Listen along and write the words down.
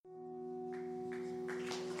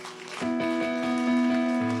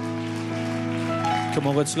Come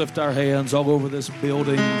on, let's lift our hands all over this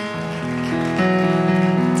building.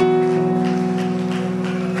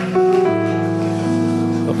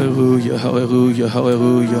 Hallelujah, hallelujah,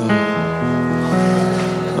 hallelujah.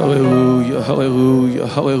 Hallelujah, hallelujah,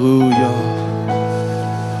 hallelujah.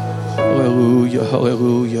 Hallelujah,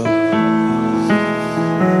 hallelujah.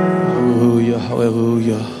 Hallelujah,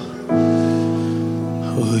 hallelujah.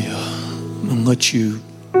 Hallelujah. I'm going to let you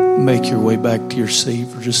make your way back to your seat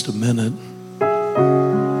for just a minute.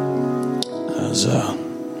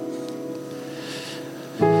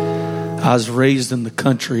 I was raised in the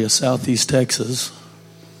country of Southeast Texas,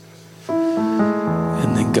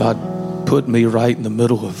 and then God put me right in the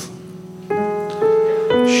middle of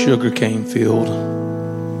sugarcane field.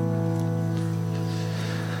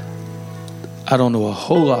 I don't know a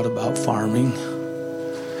whole lot about farming,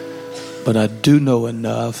 but I do know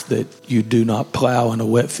enough that you do not plow in a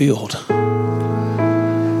wet field.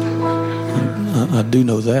 I do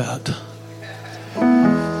know that.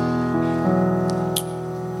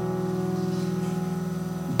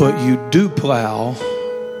 But you do plow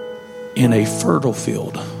in a fertile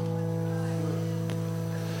field.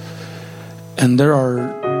 And there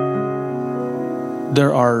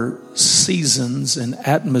are seasons and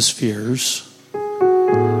atmospheres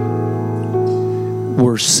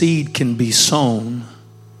where seed can be sown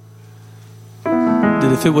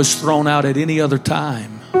that if it was thrown out at any other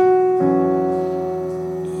time,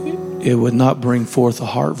 it would not bring forth a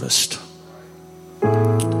harvest.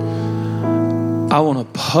 I want to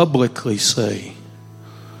publicly say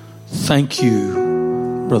thank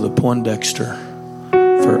you, Brother Poindexter,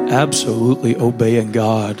 for absolutely obeying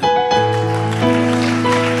God.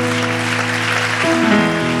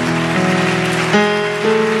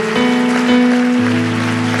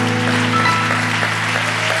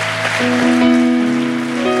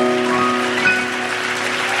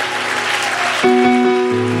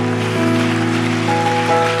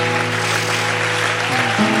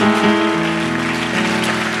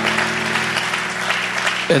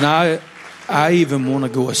 And I even want to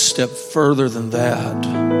go a step further than that.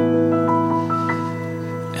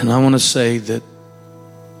 And I want to say that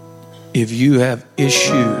if you have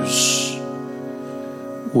issues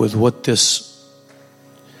with what this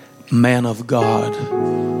man of God,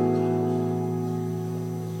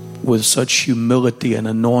 with such humility and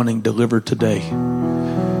anointing delivered today,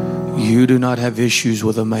 you do not have issues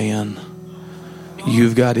with a man.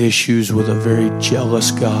 You've got issues with a very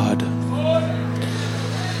jealous God.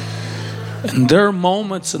 And there are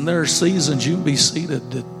moments and there are seasons, you can be seated,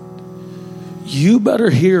 that you better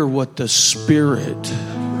hear what the Spirit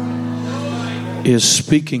is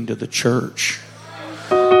speaking to the church.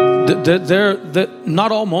 That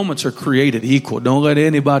not all moments are created equal. Don't let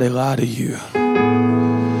anybody lie to you.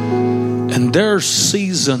 And there are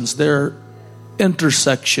seasons, there are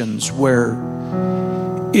intersections where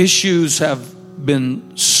issues have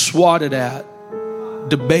been swatted at,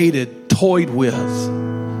 debated, toyed with.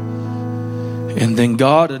 And then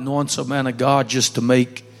God anoints a man of God just to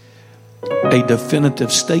make a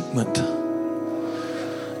definitive statement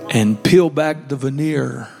and peel back the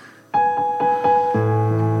veneer.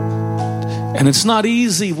 And it's not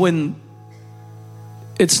easy when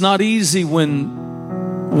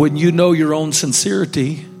you know your own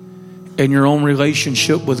sincerity and your own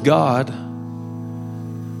relationship with God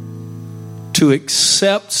to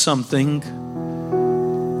accept something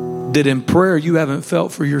that in prayer you haven't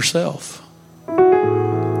felt for yourself.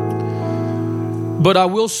 But I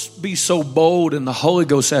will be so bold in the Holy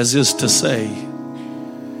Ghost as is to say,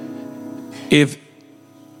 if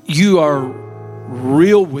you are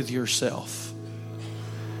real with yourself,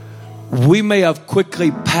 we may have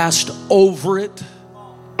quickly passed over it,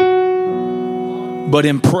 but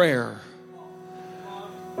in prayer,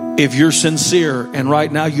 if you're sincere and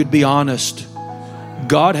right now you'd be honest,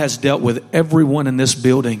 God has dealt with everyone in this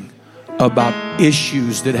building about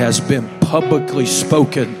issues that has been publicly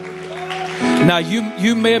spoken. Now,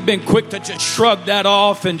 you may have been quick to just shrug that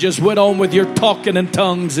off and just went on with your talking in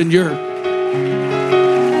tongues and your...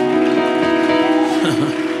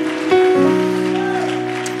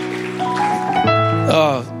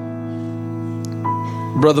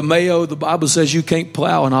 Brother Mayo, the Bible says you can't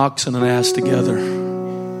plow an ox and an ass together.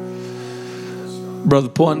 Brother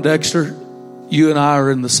Poindexter, you and I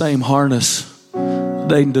are in the same harness.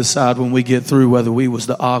 They can decide when we get through whether we was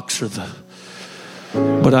the ox or the...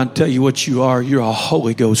 But I tell you what you are. You're a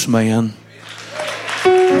Holy Ghost man.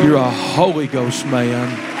 You're a Holy Ghost man.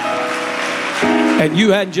 And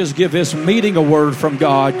you hadn't just give this meeting a word from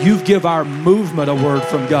God. You've give our movement a word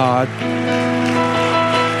from God.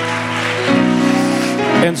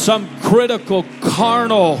 And some critical,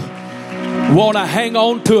 carnal want to hang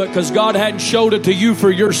on to it because God hadn't showed it to you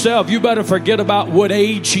for yourself, you better forget about what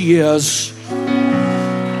age he is.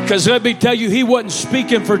 Because let me tell you, he wasn't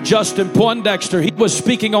speaking for Justin Poindexter. He was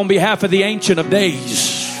speaking on behalf of the Ancient of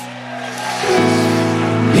Days.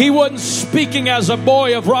 He wasn't speaking as a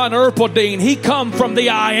boy of Ron Erpeldine. He come from the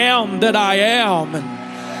I am that I am.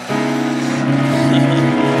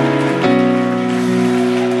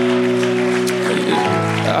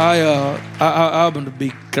 I'm going to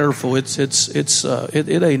be careful. It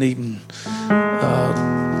ain't even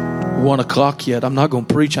 1 o'clock yet. I'm not going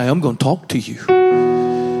to preach. I am going to talk to you.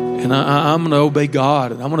 And I'm going to obey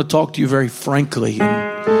God. And I'm going to talk to you very frankly.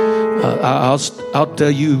 And I'll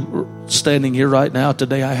tell you, standing here right now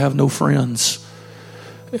today, I have no friends.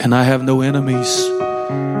 And I have no enemies.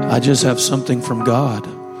 I just have something from God.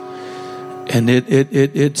 And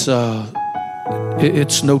it's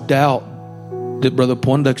no doubt that Brother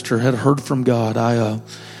Poindexter had heard from God. I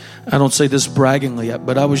don't say this braggingly,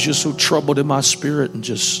 but I was just so troubled in my spirit, and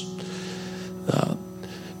just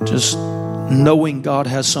knowing God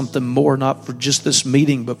has something more, not for just this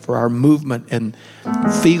meeting, but for our movement, and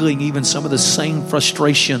feeling even some of the same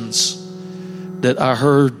frustrations that I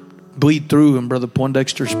heard bleed through in Brother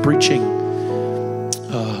Poindexter's preaching.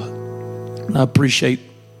 And I appreciate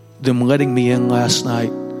them letting me in last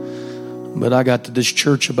night. But I got to this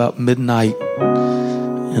church about midnight,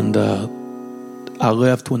 and I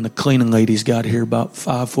left when the cleaning ladies got here about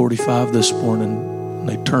 5:45 this morning, and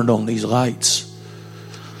they turned on these lights.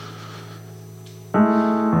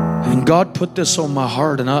 And God put this on my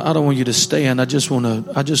heart, and I don't want you to stand. I just want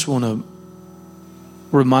to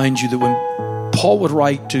remind you that when Paul would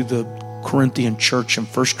write to the Corinthian church in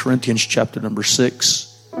 1 Corinthians chapter number 6,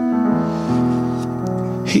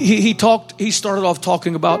 He started off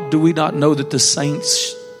talking about, do we not know that the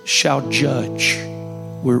saints shall judge?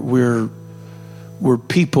 We're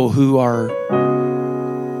people who are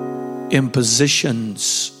in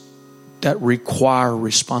positions that require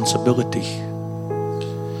responsibility.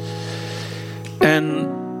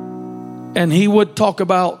 And he would talk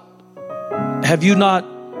about, have you not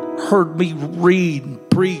heard me read,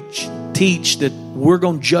 preach, teach that we're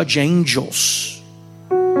going to judge angels?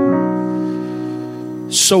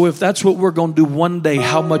 So if that's what we're going to do one day,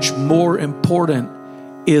 how much more important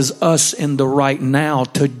is us in the right now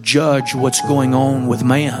to judge what's going on with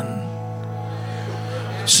man?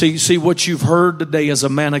 See what you've heard today as a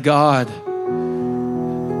man of God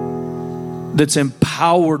that's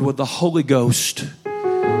empowered with the Holy Ghost,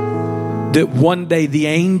 that one day the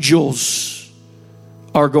angels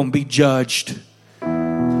are going to be judged.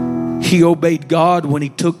 He obeyed God when he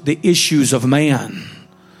took the issues of man,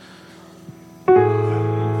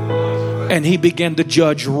 and he began to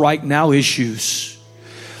judge right now issues.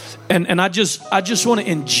 And I just want to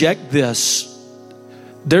inject this.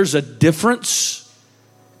 There's a difference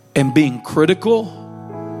in being critical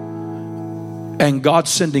and God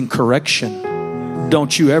sending correction.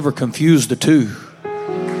 Don't you ever confuse the two.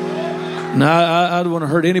 Now, I don't want to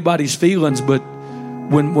hurt anybody's feelings, but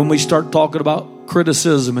when we start talking about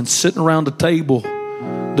criticism and sitting around the table,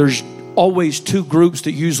 there's always two groups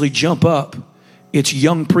that usually jump up. It's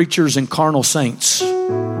young preachers and carnal saints.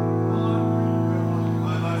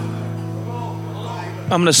 I'm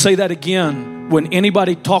going to say that again. When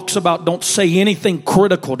anybody talks about don't say anything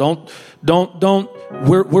critical,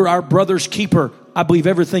 we're our brother's keeper. I believe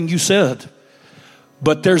everything you said.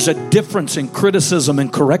 But there's a difference in criticism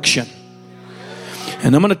and correction.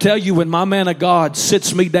 And I'm going to tell you, when my man of God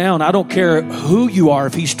sits me down, I don't care who you are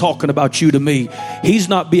if he's talking about you to me. He's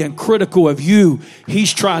not being critical of you.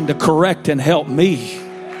 He's trying to correct and help me.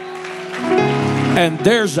 And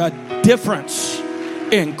there's a difference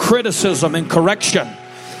in criticism and correction.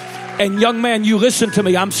 And young man, you listen to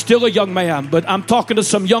me. I'm still a young man, but I'm talking to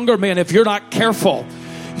some younger men. If you're not careful,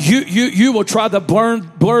 you will try to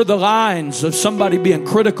blur the lines of somebody being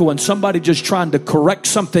critical and somebody just trying to correct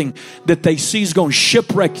something that they see is going to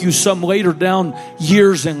shipwreck you some later down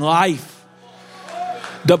years in life.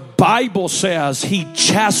 The Bible says he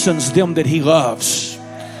chastens them that he loves.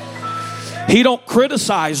 He don't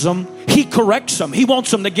criticize them. He corrects them. He wants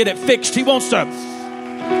them to get it fixed. He wants to...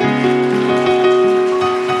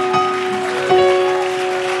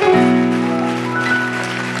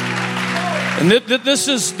 And this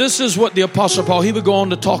is what the Apostle Paul, he would go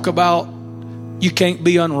on to talk about. You can't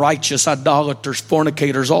be unrighteous, idolaters,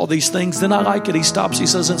 fornicators, all these things. Then I like it. He stops. He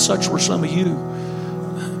says, and such were some of you.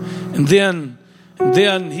 And then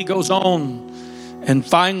he goes on, and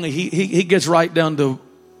finally he gets right down to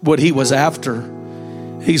what he was after.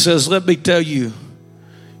 He says, let me tell you,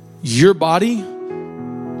 your body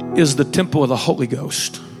is the temple of the Holy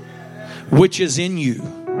Ghost, which is in you,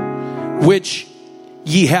 which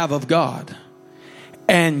ye have of God,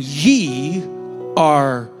 and ye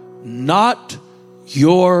are not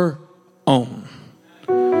your own.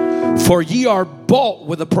 For ye are bought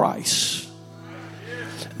with a price.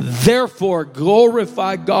 Therefore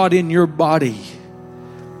glorify God in your body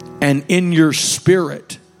and in your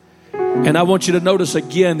spirit. And I want you to notice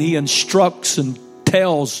again, he instructs and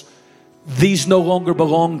tells, these no longer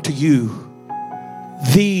belong to you.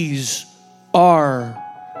 These are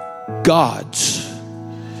God's.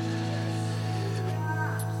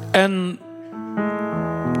 And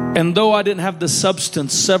though I didn't have the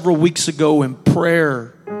substance several weeks ago in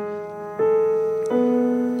prayer,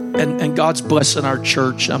 and God's blessing our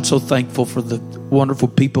church. I'm so thankful for the wonderful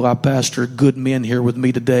people I pastor, good men here with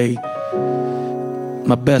me today.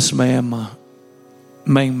 My best man, my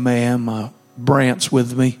main man, my Brant's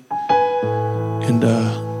with me. And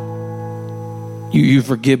you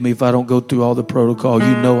forgive me if I don't go through all the protocol.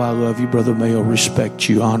 You know I love you, Brother Mayo, respect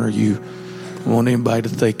you, honor you. I don't want anybody to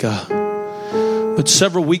think but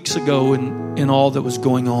several weeks ago in all that was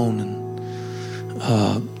going on,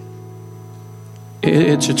 and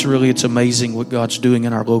it's amazing what God's doing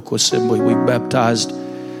in our local assembly. We baptized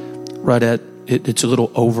right at it's a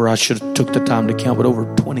little over. I should have took the time to count, but over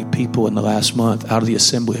 20 people in the last month out of the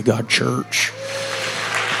Assembly of God Church.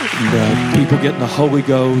 And people getting the Holy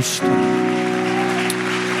Ghost.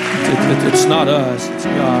 It's not us, it's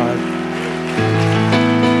God.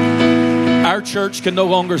 Our church can no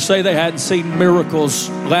longer say they hadn't seen miracles.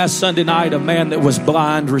 Last Sunday night, a man that was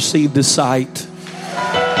blind received his sight.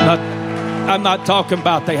 I'm not talking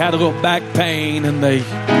about they had a little back pain and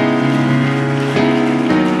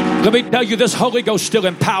let me tell you, this Holy Ghost still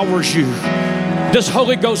empowers you. This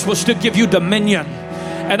Holy Ghost will still give you dominion.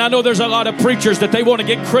 And I know there's a lot of preachers that they want to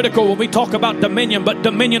get critical when we talk about dominion, but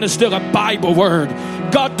dominion is still a Bible word.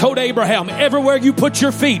 God told Abraham, everywhere you put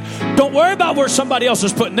your feet, don't worry about where somebody else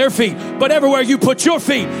is putting their feet, but everywhere you put your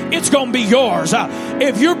feet, it's going to be yours.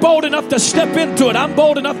 If you're bold enough to step into it, I'm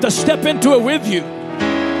bold enough to step into it with you.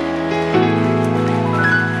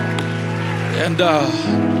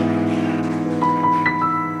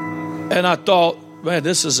 And I thought, man,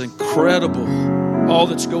 this is incredible. All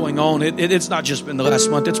that's going on. It's not just been the last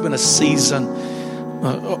month. It's been a season.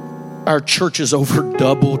 Our church is over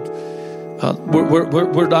doubled.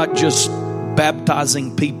 We're not just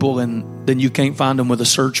baptizing people and then you can't find them with a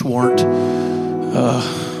search warrant.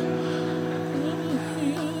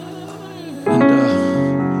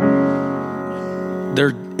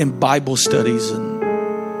 They're in Bible studies and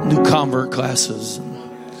new convert classes.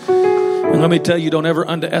 And let me tell you, don't ever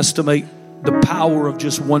underestimate the power of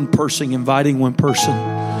just one person inviting one person.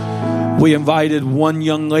 We invited one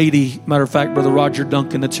young lady. Matter of fact, Brother Roger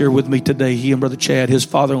Duncan that's here with me today, he and Brother Chad, his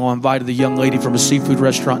father-in-law, invited the young lady from a seafood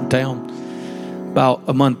restaurant in town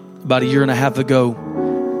about a year and a half ago.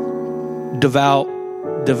 Devout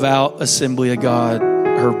Assembly of God.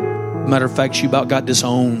 Matter of fact, she about got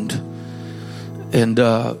disowned. And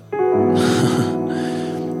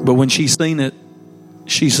but when she seen it.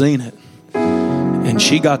 And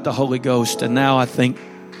she got the Holy Ghost. And now I think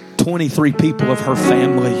 23 people of her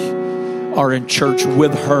family are in church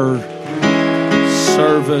with her,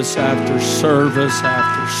 service after service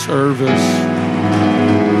after service.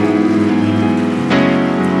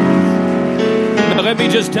 Now let me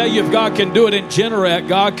just tell you, if God can do it in Generac,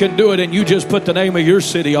 God can do it, and you just put the name of your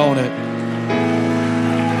city on it.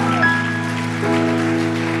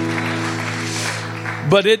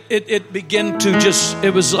 But it began to just,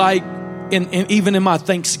 it was like, even in my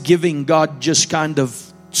Thanksgiving, God just kind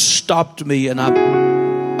of stopped me, and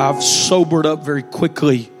I've sobered up very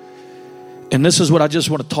quickly. And this is what I just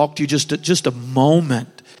want to talk to you just a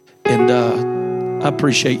moment. And I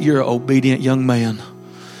appreciate you're an obedient young man.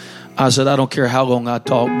 I said, I don't care how long I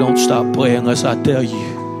talk, don't stop playing unless I tell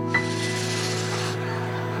you.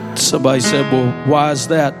 Somebody said, well, why is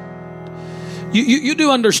that? You do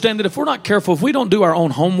understand that if we're not careful, if we don't do our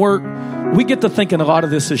own homework, we get to thinking a lot of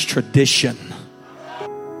this is tradition.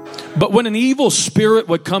 But when an evil spirit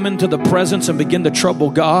would come into the presence and begin to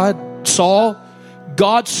trouble Saul,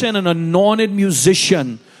 God sent an anointed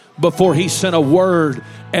musician before he sent a word,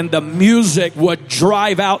 and the music would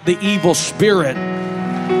drive out the evil spirit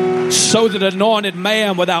so that an anointed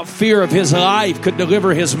man without fear of his life could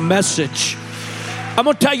deliver his message. I'm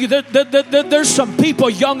going to tell you that there's some people,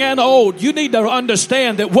 young and old, you need to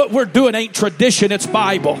understand that what we're doing ain't tradition, it's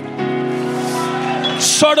Bible.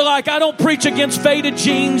 Sort of like I don't preach against faded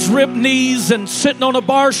jeans, ripped knees, and sitting on a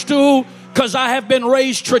bar stool, because I have been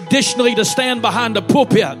raised traditionally to stand behind the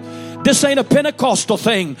pulpit. This ain't a Pentecostal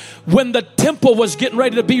thing. When the temple was getting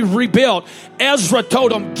ready to be rebuilt, Ezra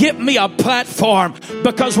told them, get me a platform,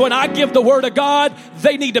 because when I give the word of God,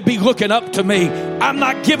 they need to be looking up to me. I'm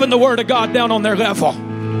not giving the word of God down on their level.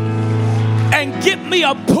 And get me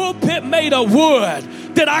a pulpit made of wood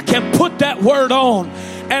that I can put that word on.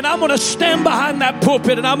 And I'm going to stand behind that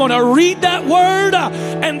pulpit and I'm going to read that word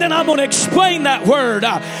and then I'm going to explain that word.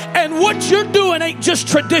 And what you're doing ain't just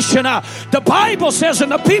tradition. The Bible says, and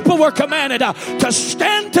the people were commanded to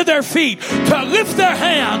stand to their feet, to lift their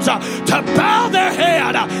hands, to bow their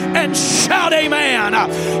head and shout amen.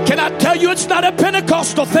 Can I tell you, it's not a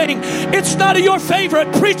Pentecostal thing. It's not your favorite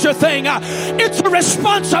preacher thing. It's a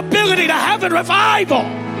responsibility to have a revival.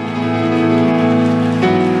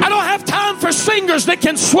 For singers that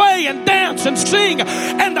can sway and dance and sing,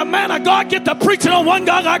 and the man of God get to preaching on one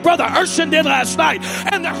God like Brother Urshan did last night.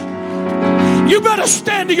 And you better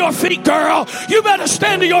stand to your feet, girl. You better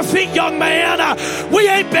stand to your feet, young man. We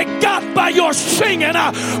ain't begotten by your singing.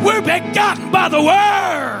 We're begotten by the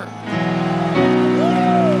word.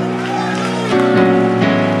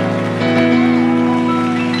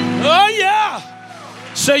 Oh yeah.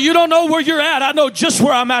 Say, you don't know where you're at. I know just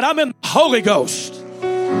where I'm at. I'm in the Holy Ghost.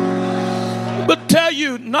 But tell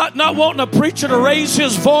you, not wanting a preacher to raise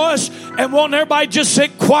his voice and wanting everybody just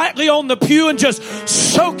sit quietly on the pew and just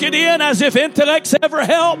soak it in as if intellect's ever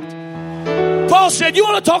helped. Paul said, you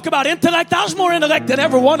want to talk about intellect? I was more intellect than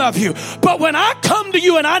every one of you. But when I come to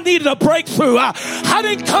you and I needed a breakthrough, I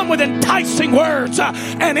didn't come with enticing words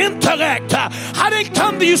and intellect. I didn't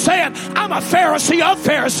come to you saying, I'm a Pharisee of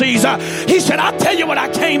Pharisees. He said, I'll tell you what I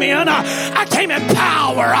came in. I came in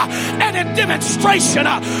power and in demonstration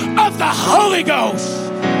of the Holy Ghost.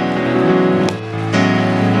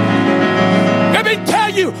 Let me tell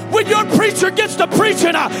you, when your preacher gets to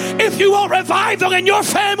preaching, if you want revival in your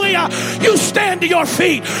family, you stand to your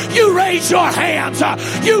feet, you raise your hands,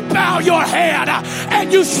 you bow your head,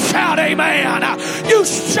 and you shout amen. You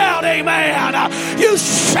shout amen. You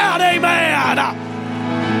shout amen.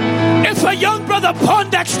 If a young brother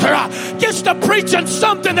Pondexter gets to preaching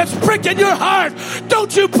something that's pricking your heart,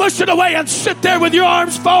 don't you push it away and sit there with your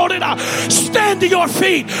arms folded. Stand to your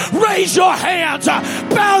feet, raise your hands,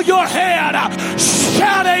 bow your head,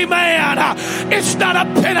 shout amen. It's not a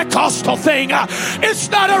Pentecostal thing. It's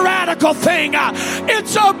not a radical thing.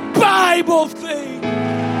 It's a Bible thing.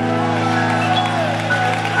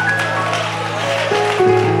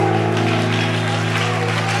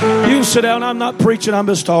 You can sit down. I'm not preaching. I'm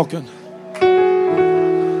just talking.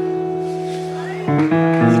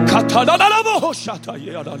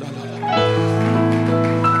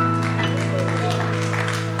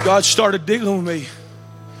 God started dealing with me.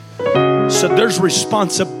 Said there's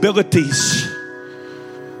responsibilities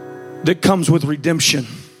that comes with redemption.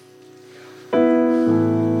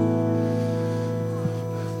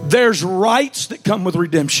 There's rights that come with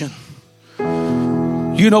redemption.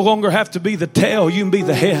 You no longer have to be the tail, you can be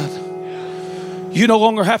the head. You no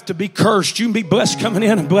longer have to be cursed. You can be blessed coming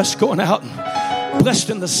in and blessed going out, and blessed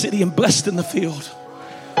in the city and blessed in the field.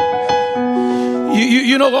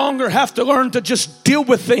 You no longer have to learn to just deal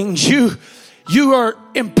with things. You are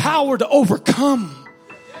empowered to overcome.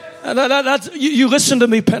 You listen to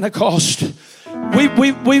me, Pentecost.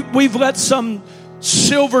 We've let some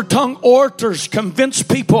silver-tongued orators convince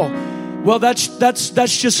people, well, that's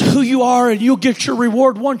just who you are, and you'll get your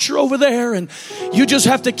reward once you're over there, and you just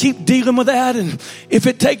have to keep dealing with that. And if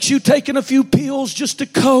it takes you taking a few pills just to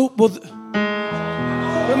cope, well,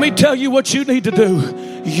 let me tell you what you need to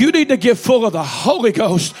do. You need to get full of the Holy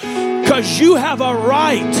Ghost, because you have a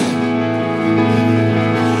right.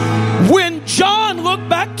 When John looked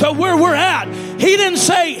back to where we're at, he didn't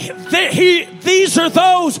say these are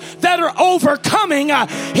those that are overcoming.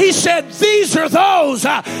 He said these are those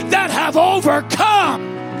that have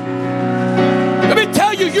overcome. Let me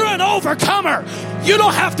tell you, you're an overcomer. You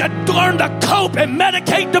don't have to learn to cope and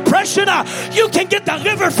medicate depression. You can get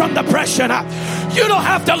delivered from depression. You don't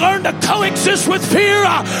have to learn to coexist with fear.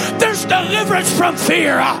 There's deliverance from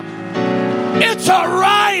fear. It's a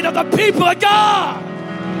right of the people of God.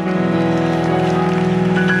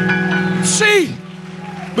 See,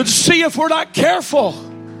 if we're not careful,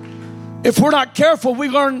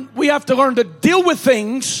 we have to learn to deal with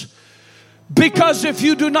things, because if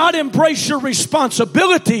you do not embrace your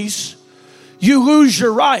responsibilities, you lose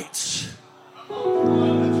your rights.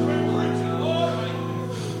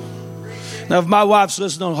 Now, if my wife's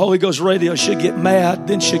listening on Holy Ghost radio, she'll get mad,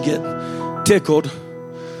 then she'll get tickled.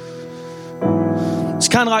 It's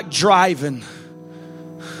kind of like driving.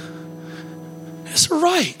 It's a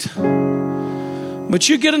right. But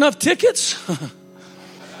you get enough tickets,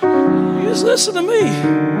 you just listen to me.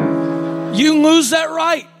 You lose that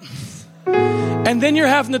right. And then you're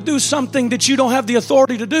having to do something that you don't have the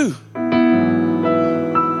authority to do.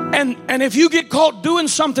 And if you get caught doing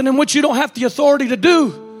something in which you don't have the authority to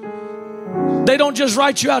do, they don't just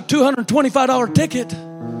write you out a $225 ticket.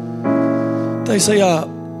 They say,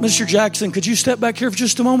 Mr. Jackson, could you step back here for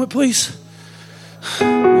just a moment, please?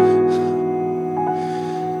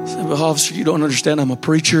 I said, well, officer, you don't understand. I'm a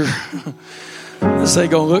preacher. This ain't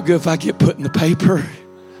going to look good if I get put in the paper.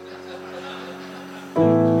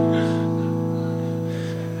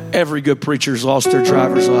 Every good preacher's lost their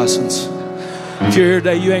driver's license. If you're here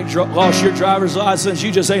today, you ain't lost your driver's license,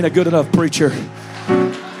 you just ain't a good enough preacher.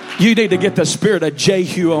 You need to get the spirit of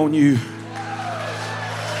Jehu on you.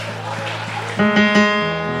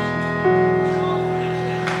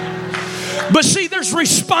 But see, there's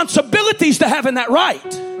responsibilities to having that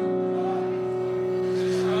right.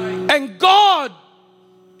 And God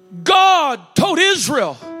told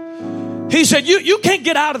Israel, He said, you can't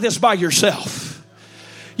get out of this by yourself.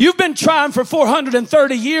 You've been trying for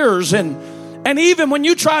 430 years, and even when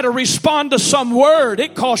you try to respond to some word,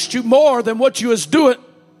 it costs you more than what you was doing.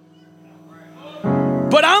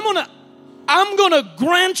 But I'm gonna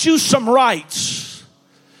grant you some rights.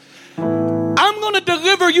 I'm gonna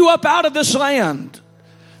deliver you up out of this land.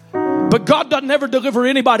 But God doesn't ever deliver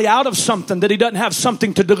anybody out of something that He doesn't have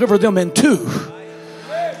something to deliver them into.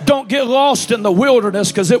 Don't get lost in the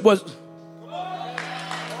wilderness, because it was...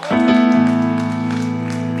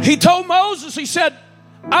 He told Moses, He said,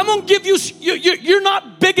 I'm going to give you, you're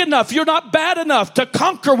not big enough, you're not bad enough to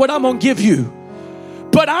conquer what I'm going to give you.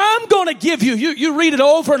 But I'm going to give you. You read it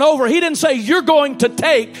over and over. He didn't say you're going to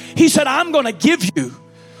take. He said, I'm going to give you.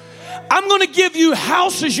 I'm going to give you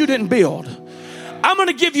houses you didn't build. I'm going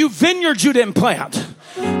to give you vineyards you didn't plant.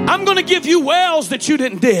 I'm going to give you wells that you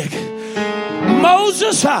didn't dig.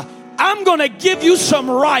 Moses, I'm going to give you some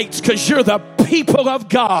rights because you're the people of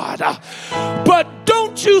God. But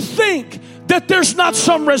don't you think that there's not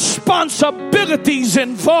some responsibilities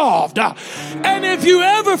involved. And if you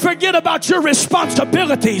ever forget about your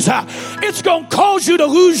responsibilities, it's going to cause you to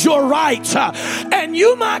lose your rights. And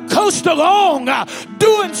you might coast along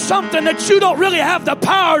doing something that you don't really have the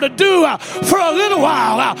power to do for a little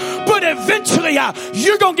while. But eventually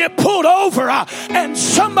you're going to get pulled over and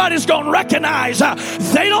somebody's going to recognize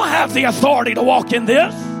they don't have the authority to walk in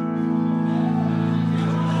this.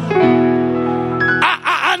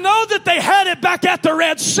 I know that they had it back at the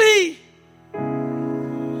Red Sea.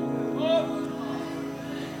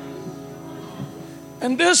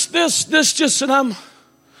 And this just, and I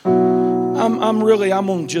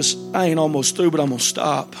ain't almost through, but I'm gonna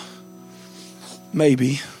stop.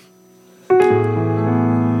 Maybe.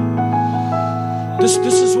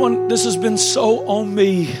 This has been so on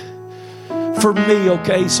me, for me,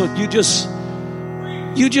 okay? So you just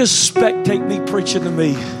spectate me preaching to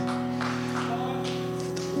me.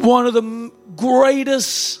 One of the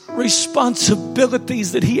greatest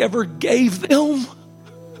responsibilities that He ever gave them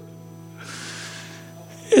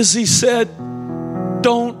is He said,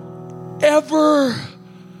 don't ever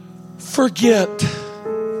forget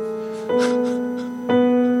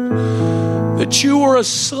that you were a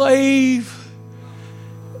slave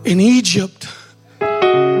in Egypt.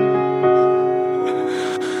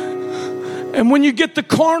 And when you get the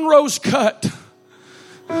cornrows cut,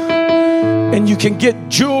 and you can get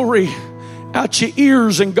jewelry out your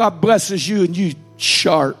ears, and God blesses you, and you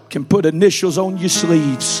sharp can put initials on your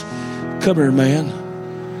sleeves. Come here, man.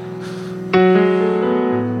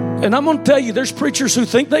 And I'm going to tell you, there's preachers who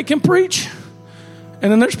think they can preach,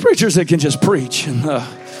 and then there's preachers that can just preach. And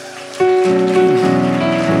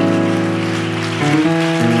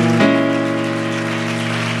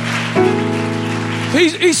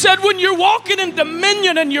He said, when you're walking in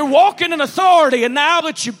dominion and you're walking in authority, and now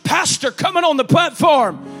that you pastor coming on the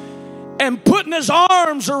platform and putting his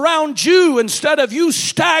arms around you instead of you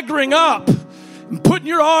staggering up and putting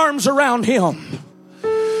your arms around him,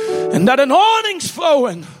 and that anointing's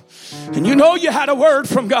flowing, and you know you had a word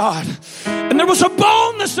from God, and there was a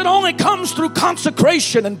boldness that only comes through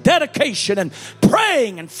consecration and dedication and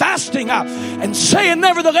praying and fasting and saying,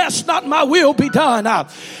 nevertheless, not my will be done.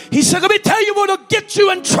 He said, let me tell you what'll get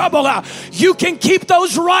you in trouble. You can keep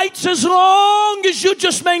those rights as long as you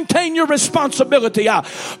just maintain your responsibility.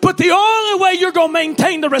 But the only way you're going to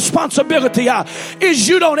maintain the responsibility is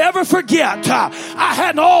you don't ever forget, I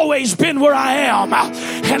hadn't always been where I am.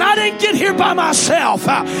 And I didn't get here by myself.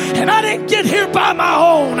 And I didn't get here by my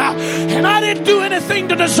own. And I didn't do anything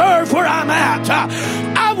to deserve where I'm at.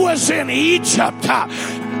 I was in Egypt.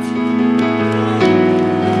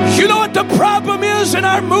 You know what the problem is in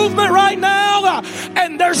our movement right now?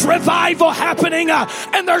 And there's revival happening,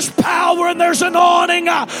 and there's power, and there's anointing,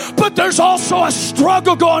 but there's also a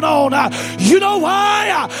struggle going on. You know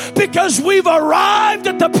why? Because we've arrived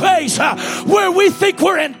at the place where we think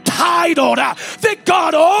we're entitled, that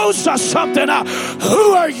God owes us something.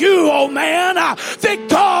 Who are you, oh man, that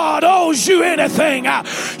God owes you anything?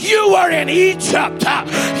 You were in Egypt.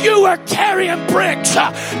 You were carrying bricks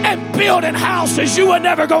and building houses you were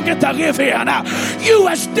never going to get to live in. You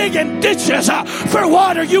was digging ditches for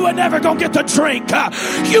water you were never going to get to drink.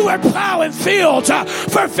 You were plowing fields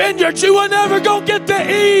for vineyards you were never going to get to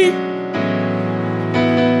eat.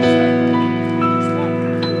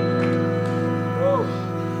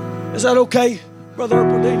 Is that okay, Brother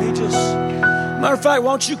Erpeldine? Matter of fact,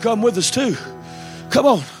 why don't you come with us too? Come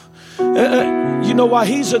on. You know why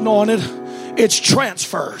he's anointed? It's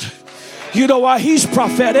transferred. You know why he's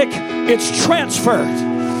prophetic? It's transferred.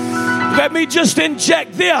 Let me just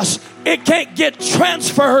inject this. It can't get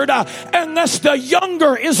transferred unless the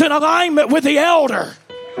younger is in alignment with the elder.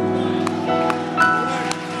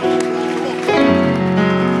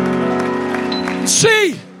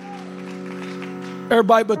 See,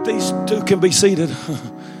 everybody but these two can be seated.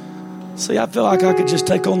 See, I feel like I could just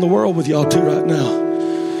take on the world with y'all two right now.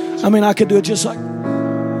 I mean, I could do it just like,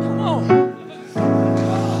 come on.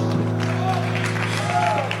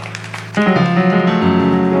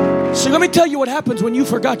 See, let me tell you what happens when you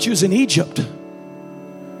forgot you was in Egypt.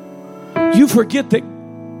 You forget that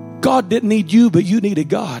God didn't need you, but you needed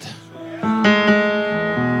God.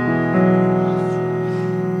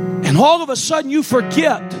 And all of a sudden you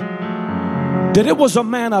forget that it was a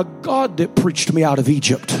man of God that preached me out of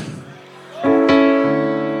Egypt.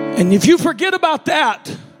 And if you forget about that,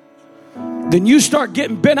 then you start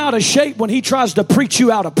getting bent out of shape when he tries to preach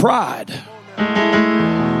you out of pride.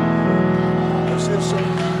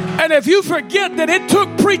 And if you forget that it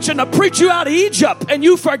took preaching to preach you out of Egypt, and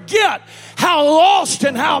you forget how lost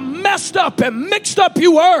and how messed up and mixed up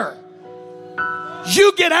you were,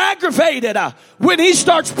 you get aggravated when he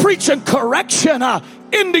starts preaching correction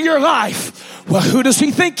into your life. Well, who does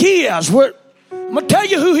he think he is? I'm going to tell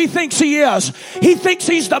you who he thinks he is. He thinks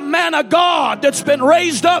he's the man of God that's been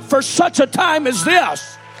raised up for such a time as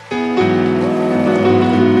this.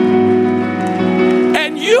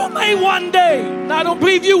 And you may one day, and I don't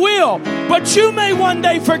believe you will, but you may one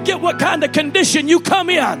day forget what kind of condition you come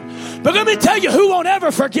in. But let me tell you who won't ever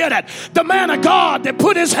forget it. The man of God that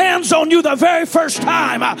put his hands on you the very first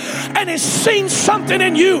time and has seen something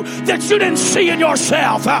in you that you didn't see in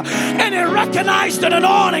yourself. And he recognized an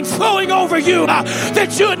anointing flowing over you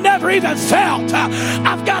that you had never even felt.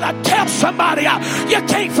 I've got to tell somebody, you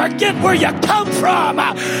can't forget where you come from.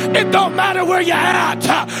 It don't matter where you're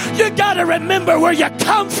at. You got to remember where you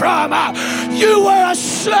come from. You were a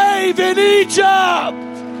slave in Egypt.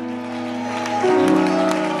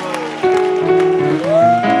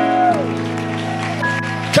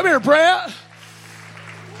 Come here, Brett.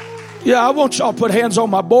 Yeah, I want y'all to put hands on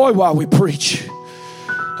my boy while we preach.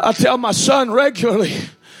 I tell my son regularly,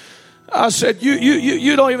 I said,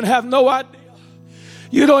 you don't even have no idea.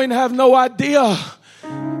 You don't even have no idea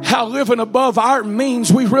how living above our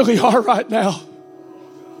means we really are right now.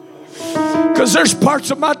 Because there's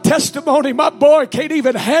parts of my testimony my boy can't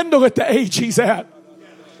even handle at the age he's at.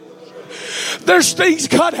 There's things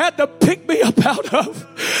God had to pick me up out of,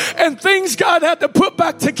 and things God had to put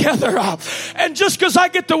back together. And just because I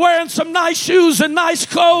get to wearing some nice shoes and nice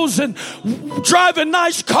clothes and driving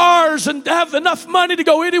nice cars and have enough money to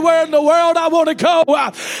go anywhere in the world I want to go,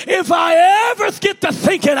 if I ever get to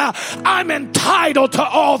thinking I'm entitled to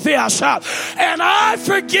all this, and I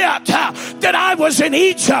forget that I was in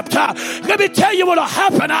Egypt, let me tell you what will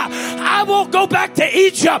happen. I won't go back to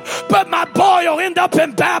Egypt, but my boy will end up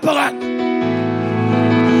in Babylon.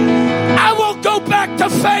 I won't go back to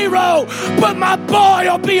Pharaoh, but my boy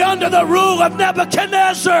will be under the rule of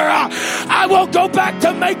Nebuchadnezzar. I won't go back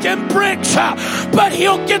to making bricks, but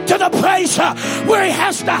he'll get to the place where he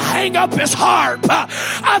has to hang up his harp.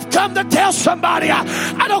 I've come to tell somebody,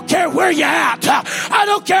 I don't care where you're at. I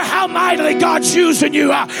don't care how mightily God's using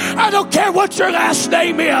you. I don't care what your last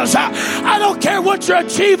name is. I don't care what you're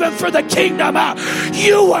achieving for the kingdom.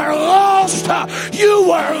 You were lost. You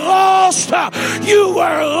were lost. You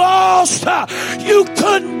were lost. You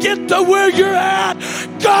couldn't get to where you're at.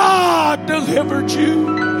 God delivered you.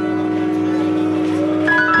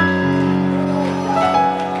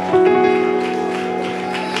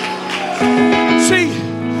 See,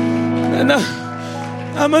 and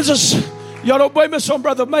I'm just, y'all don't blame us on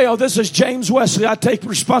Brother Mayo. This is James Wesley. I take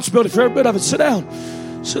responsibility for every bit of it. Sit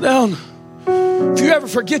down. Sit down. If you ever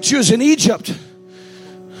forget you was in Egypt,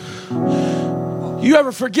 You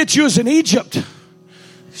ever forget you was in Egypt?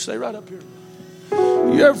 Stay right up here.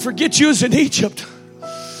 You ever forget you was in Egypt?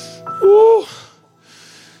 Ooh.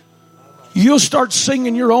 You'll start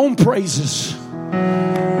singing your own praises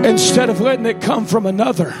instead of letting it come from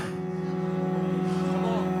another.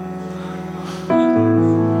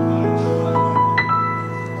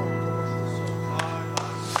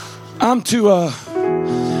 I'm too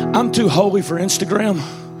holy for Instagram,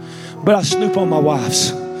 but I snoop on my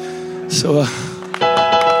wife's. So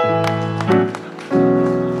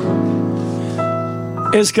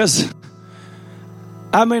it's because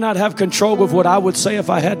I may not have control of what I would say if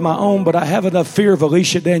I had my own, but I have enough fear of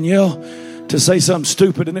Alicia Danielle to say something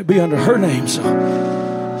stupid and it be under her name. So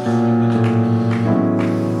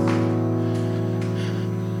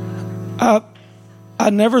I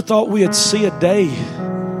never thought we'd see a day.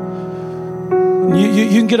 You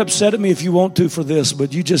can get upset at me if you want to for this,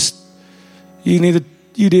 but you need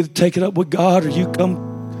to take it up with God, or you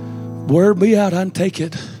come wear me out and take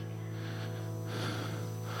it.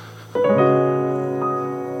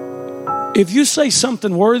 If you say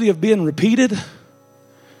something worthy of being repeated,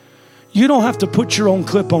 you don't have to put your own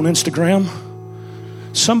clip on Instagram.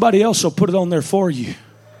 Somebody else will put it on there for you.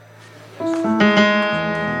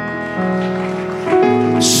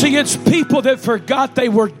 See, it's people that forgot they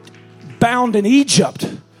were bound in Egypt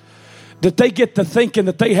that they get to thinking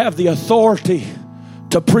that they have the authority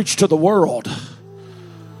to preach to the world.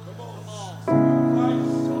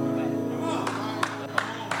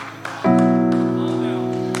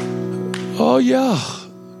 Oh yeah.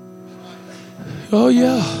 Oh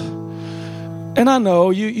yeah. And I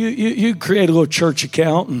know you create a little church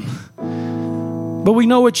account, but we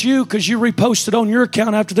know it's you because you reposted on your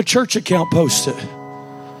account after the church account posted.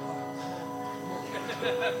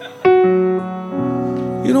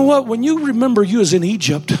 You know what? When you remember you was in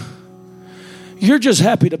Egypt, you're just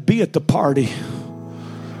happy to be at the party.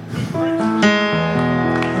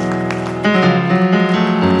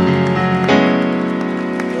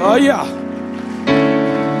 Oh yeah.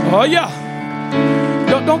 Oh yeah.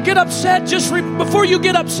 Don't get upset. Before you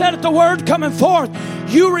get upset at the word coming forth,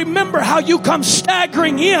 you remember how you come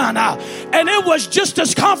staggering in, and it was just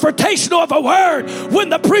as confrontational of a word when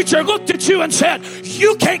the preacher looked at you and said,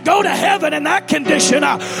 you can't go to heaven in that condition,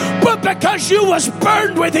 but because you was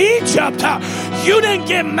burned with Egypt, you didn't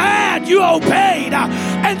get mad, you obeyed.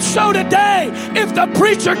 And so today, if the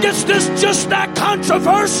preacher gets this just that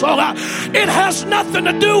controversial, it has nothing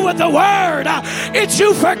to do with the word. It's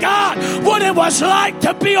you forgot what it was like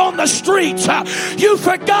to be on the streets. You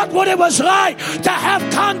forgot what it was like to have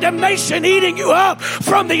condemnation eating you up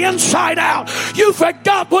from the inside out. You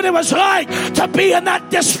forgot what it was like to be in that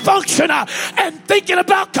dysfunction and thinking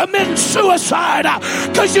about committing suicide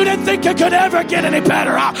because you didn't think it could ever get any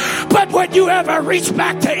better. But when you ever reach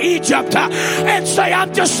back to Egypt and say,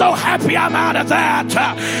 I'm just so happy I'm out of that.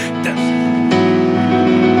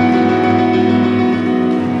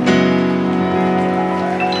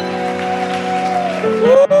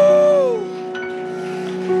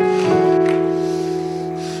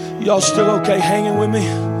 Y'all still okay hanging with me?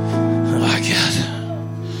 I God.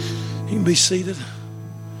 You can be seated.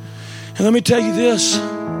 And let me tell you this.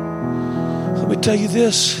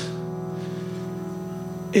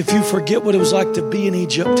 If you forget what it was like to be in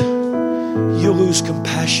Egypt, you'll lose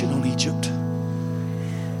compassion on Egypt.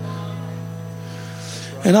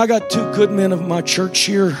 And I got two good men of my church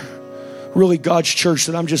here, really God's church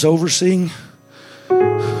that I'm just overseeing.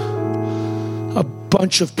 A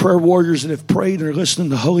bunch of prayer warriors that have prayed and are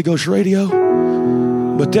listening to Holy Ghost radio.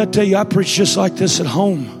 But they'll tell you, I preach just like this at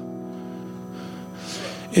home.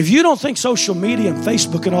 If you don't think social media and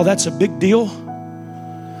Facebook and all that's a big deal,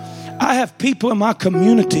 I have people in my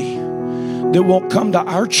community that won't come to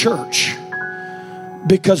our church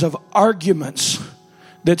because of arguments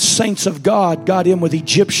that saints of God got in with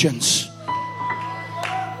Egyptians.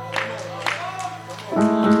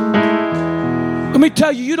 Let me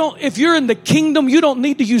tell you, if you're in the kingdom, you don't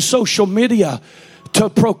need to use social media to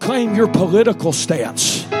proclaim your political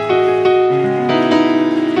stance.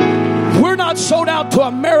 We're not sold out to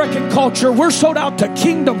American culture. We're sold out to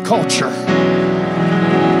kingdom culture.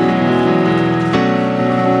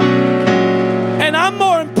 And I'm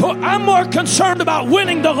more concerned about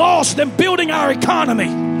winning the lost than building our economy.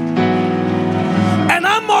 And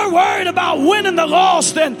I'm more worried about winning the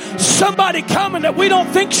lost than somebody coming that we don't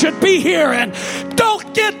think should be here. And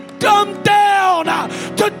don't get dumbed down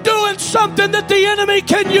to doing something that the enemy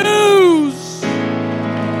can use.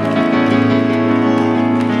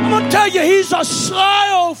 I'm going to tell you, he's a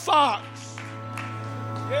sly old fox.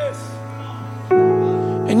 Yes.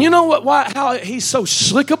 And you know what? How he's so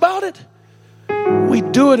slick about it? We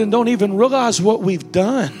do it and don't even realize what we've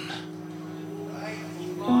done.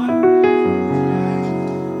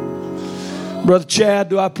 Brother Chad,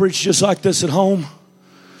 do I preach just like this at home?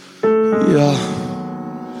 Yeah.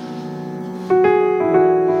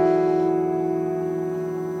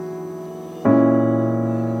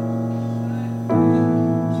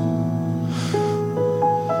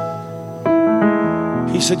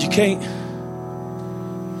 He said, you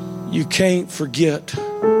can't forget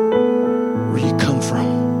where you come from.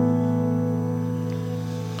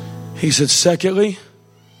 He said, secondly,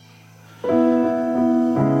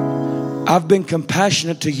 I've been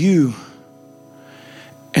compassionate to you,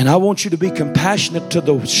 and I want you to be compassionate to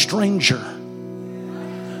the stranger.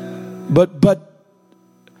 But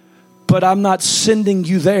I'm not sending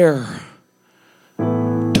you there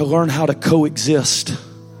to learn how to coexist.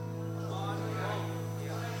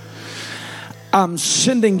 I'm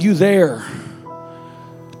sending you there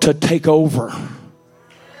to take over.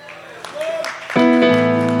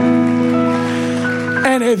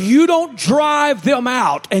 And if you don't drive them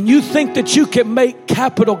out and you think that you can make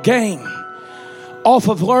capital gain off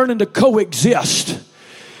of learning to coexist,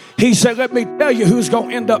 he said, let me tell you who's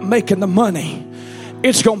going to end up making the money.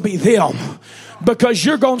 It's going to be them. Because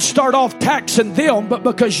you're going to start off taxing them, but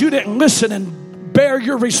because you didn't listen and bear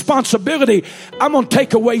your responsibility, I'm going to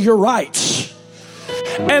take away your rights.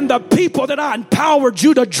 And the people that I empowered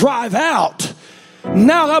you to drive out,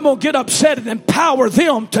 now I'm going to get upset and empower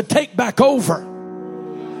them to take back over.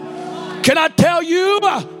 Can I tell you,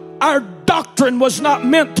 our doctrine was not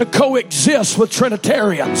meant to coexist with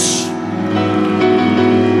Trinitarians.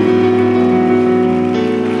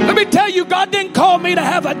 Let me tell you, God didn't call me to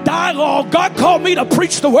have a dialogue. God called me to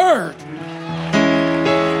preach the word.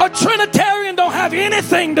 A Trinitarian don't have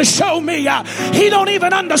anything to show me. He don't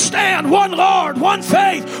even understand one Lord, one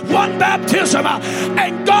faith, one baptism.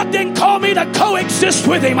 And God didn't call me to coexist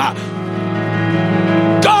with him.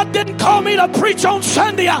 God didn't call me to preach on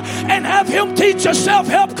Sunday and have him teach a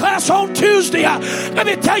self-help class on Tuesday. Let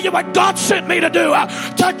me tell you what God sent me to do,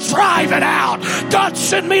 to drive it out. God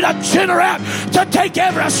sent me to generate, to take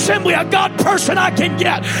every Assembly of God person I can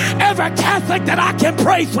get, every Catholic that I can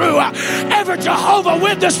pray through, every Jehovah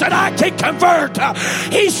Witness that I can convert.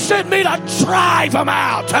 He sent me to drive them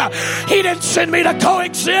out. He didn't send me to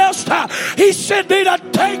coexist. He sent me to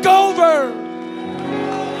take over.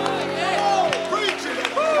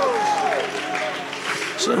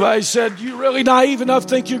 Somebody said, you really naive enough to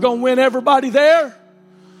think you're going to win everybody there?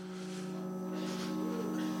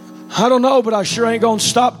 I don't know, but I sure ain't going to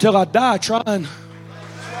stop till I die trying.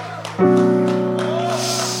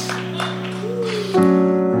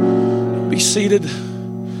 Be seated.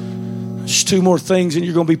 Just two more things, and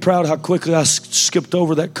you're going to be proud how quickly I skipped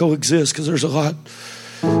over that coexist, because there's a lot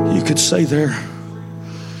you could say there.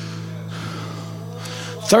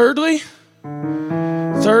 Thirdly,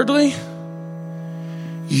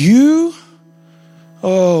 you,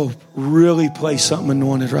 really play something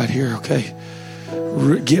anointed right here, okay?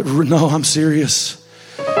 No, I'm serious.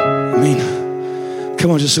 I mean,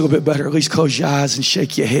 come on, just a little bit better. At least close your eyes and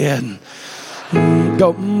shake your head. And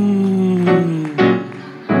go,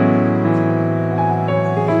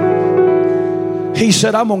 He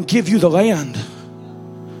said, I'm going to give you the land,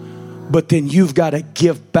 but then you've got to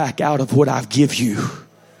give back out of what I've give you.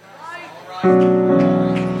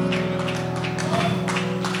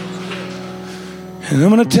 And I'm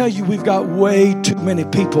going to tell you, we've got way too many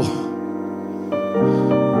people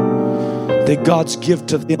that God's give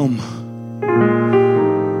to them,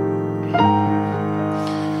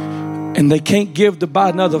 and they can't give to buy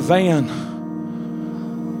another van,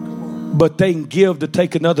 but they can give to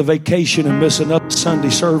take another vacation and miss another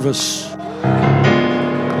Sunday service.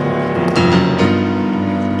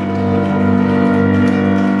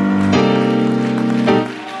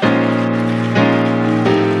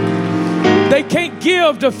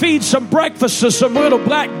 Give to feed some breakfast to some little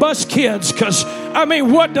black bus kids, because I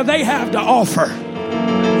mean, what do they have to offer?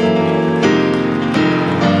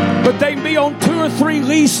 But they can be on 2 or 3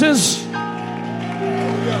 leases,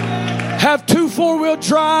 have 2 4-wheel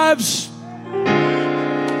drives.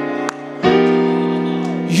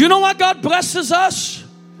 You know why God blesses us?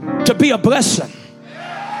 To be a blessing.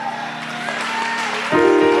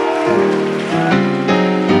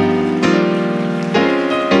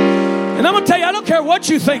 And I'm going to tell you, I don't care what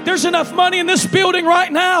you think. There's enough money in this building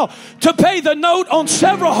right now to pay the note on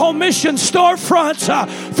several home mission storefronts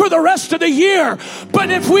for the rest of the year. But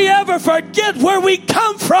if we ever forget where we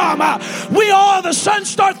come from, we all of a sudden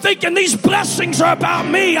start thinking these blessings are about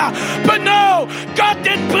me. But no, God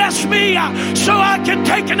didn't bless me so I can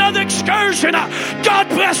take another excursion. God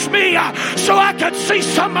blessed me so I could see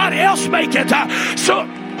somebody else make it.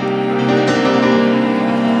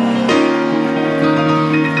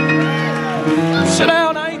 Sit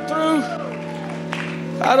down, I ain't through.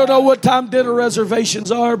 I don't know what time dinner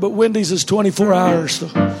reservations are, but Wendy's is 24 hours. So.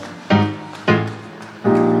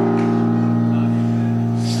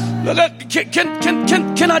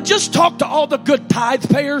 Can I just talk to all the good tithe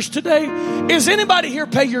payers today? Is anybody here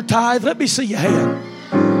pay your tithe? Let me see your hand.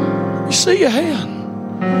 Let me see your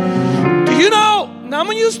hand. Do you know? Now I'm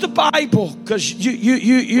going to use the Bible because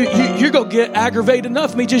you're going to get aggravated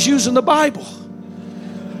enough me just using the Bible.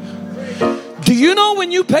 Do you know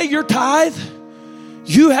when you pay your tithe,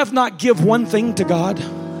 you have not give one thing to God?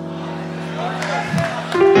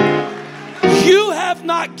 You have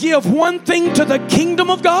not give one thing to the kingdom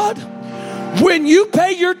of God. When you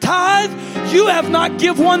pay your tithe, you have not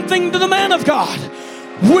give one thing to the man of God.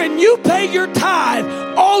 When you pay your tithe,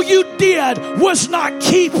 all you did was not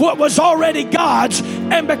keep what was already God's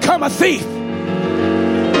and become a thief.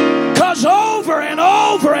 Because over and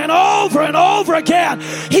over and over and over again,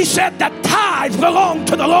 he said the tithe belonged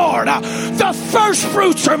to the Lord. The first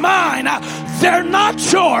fruits are mine. They're not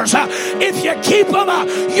yours. If you keep them,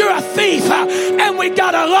 you're a thief. And we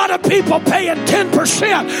got a lot of people paying 10%,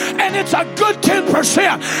 and it's a good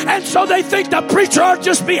 10%. And so they think the preacher ought to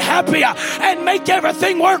just be happy and make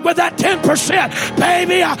everything work with that 10%.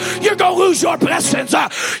 Baby, you're going to lose your blessings.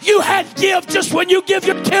 You had give just when you give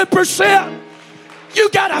your 10%. You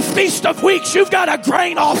got a feast of weeks. You've got a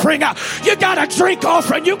grain offering. You got a drink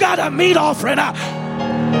offering. You got a meat offering.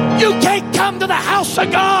 You can't come to the house of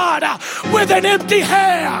God with an empty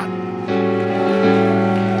hand.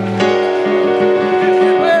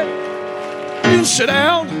 You sit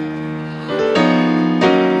down.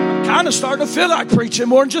 Kind of starting to feel like preaching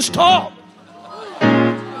more than just talk.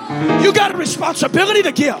 You got a responsibility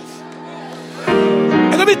to give.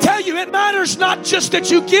 And let me tell you, it matters not just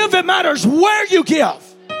that you give, it matters where you give.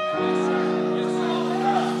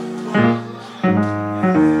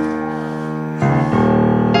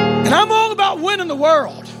 And I'm all about winning the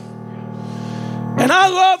world. And I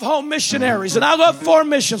love home missionaries and I love foreign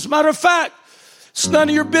missions. Matter of fact, it's none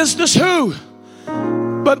of your business who.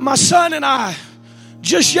 But my son and I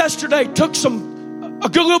just yesterday took a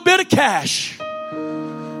good little bit of cash.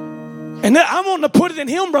 And then I wanted to put it in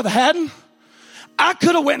him, Brother Haddon. I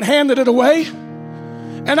could have went and handed it away.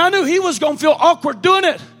 And I knew he was going to feel awkward doing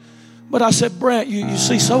it. But I said, Brent, you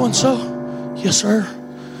see so-and-so? Yes, sir.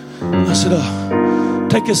 I said,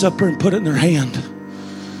 take this up there and put it in their hand.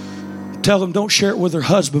 Tell them don't share it with their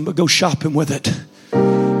husband, but go shopping with it.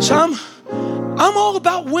 So I'm all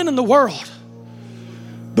about winning the world.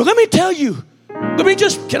 But let me tell you,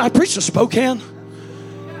 can I preach to Spokane?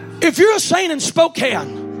 If you're a saint in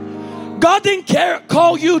Spokane, God didn't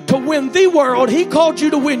call you to win the world. He called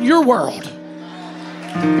you to win your world.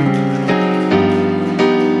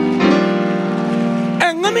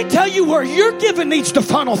 And let me tell you where your giving needs to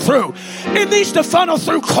funnel through. It needs to funnel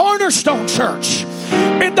through Cornerstone Church.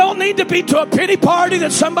 It don't need to be to a pity party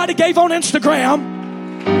that somebody gave on Instagram.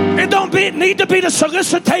 It don't need to be the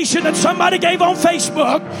solicitation that somebody gave on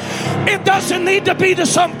Facebook. It doesn't need to be to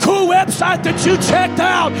some cool website that you checked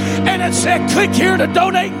out and it said click here to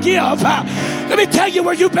donate and give. Let me tell you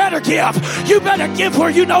where you better give. You better give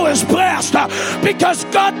where you know is blessed, because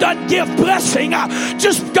God doesn't give blessing. God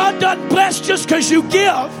doesn't bless just because you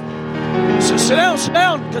give. So sit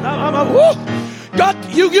down.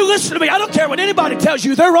 God, you listen to me. I don't care what anybody tells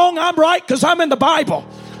you. They're wrong, I'm right, because I'm in the Bible.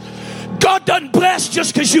 God doesn't bless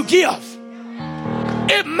just because you give.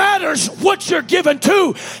 It matters what you're given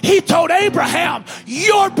to. He told Abraham,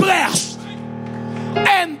 you're blessed.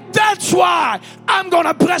 And that's why I'm going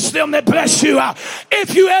to bless them that bless you.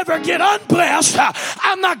 If you ever get unblessed,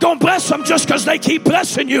 I'm not going to bless them just because they keep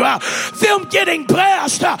blessing you. Them getting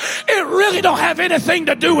blessed, it really don't have anything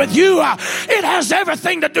to do with you. It has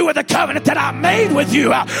everything to do with the covenant that I made with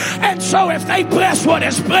you. And so if they bless what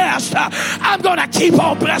is blessed, I'm going to keep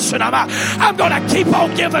on blessing them. I'm going to keep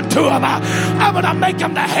on giving to them. I'm going to make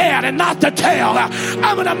them the head and not the tail.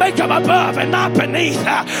 I'm going to make them above and not beneath.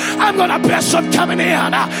 I'm going to bless them coming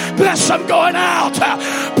in, bless them going out,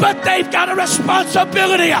 but they've got a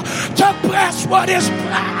responsibility to bless what is blessed.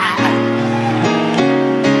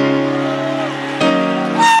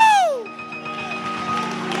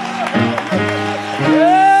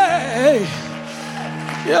 Hey.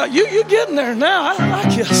 Yeah, you getting there now. I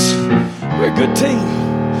like this. We're a good team.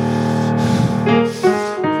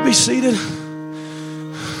 Be seated.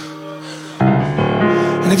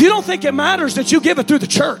 And if you don't think it matters that you give it through the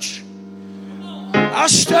church, I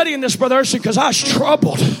was studying this, Brother Urshan, because I was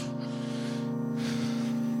troubled.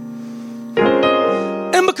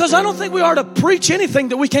 And because I don't think we are to preach anything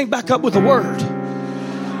that we can't back up with the Word.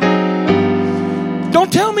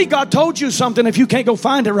 Don't tell me God told you something if you can't go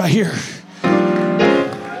find it right here.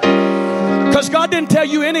 Because God didn't tell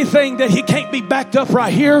you anything that He can't be backed up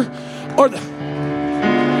right here. Or you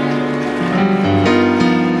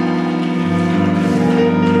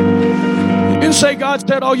can say God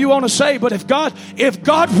said all you want to say, but if God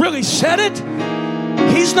really said it,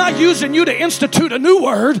 He's not using you to institute a new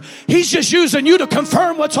word. He's just using you to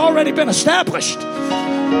confirm what's already been established.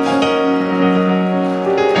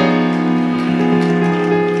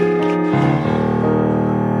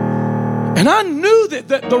 And I knew that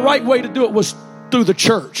the right way to do it was through the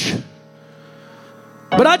church.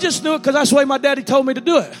 But I just knew it because that's the way my daddy told me to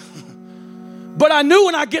do it. But I knew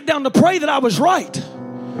when I get down to pray that I was right.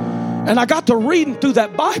 And I got to reading through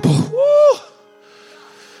that Bible. Woo.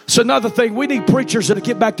 It's another thing. We need preachers that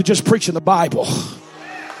get back to just preaching the Bible.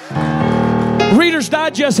 Reader's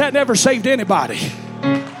Digest had never saved anybody.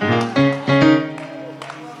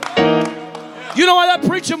 You know why that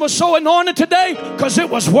preaching was so anointed today? Because it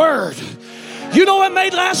was word. You know what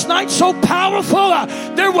made last night so powerful?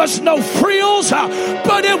 There was no frills,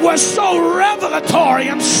 but it was so revelatory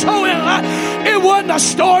and so it wasn't a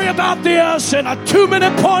story about this and a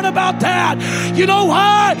 2-minute point about that. You know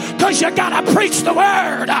why? Because you got to preach the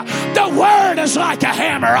word. The word is like a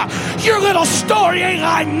hammer. Your little story ain't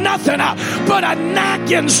like nothing but a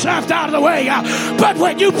nagging stuffed out of the way. But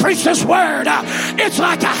when you preach this word, it's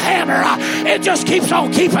like a hammer. It just keeps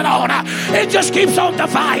on keeping on. It just keeps on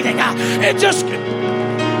dividing. It just...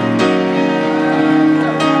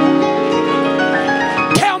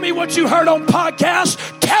 Tell me what you heard on podcast.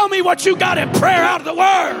 Tell me what you got in prayer out of the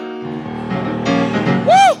word.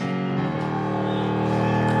 Woo!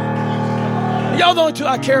 Y'all the only two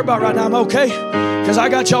I care about right now. I'm okay because I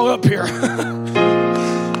got y'all up here.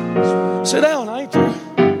 Sit down. I ain't through.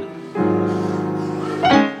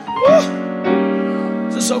 Woo!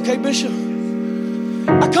 Is this okay, Bishop?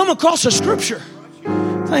 I come across a scripture.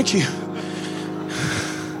 Thank you.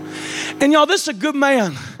 And y'all, this is a good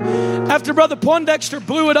man. After Brother Poindexter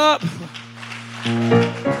blew it up,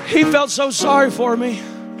 he felt so sorry for me.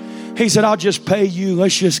 He said, I'll just pay you.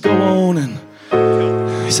 Let's just go on. And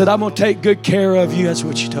he said, I'm going to take good care of you. That's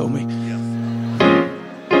what you told me.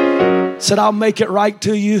 Said, I'll make it right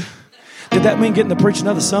to you. Did that mean getting to preach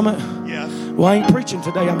another summit? Yes. Well, I ain't preaching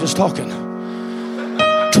today. I'm just talking.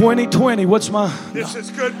 2020, what's my... This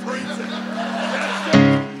is good preaching.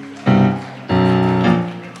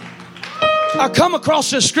 I come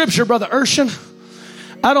across this scripture, Brother Urshan.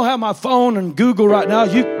 I don't have my phone and Google right now.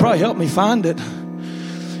 You could probably help me find it.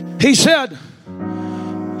 He said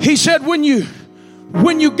when you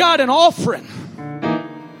got an offering,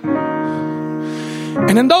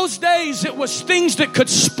 and in those days it was things that could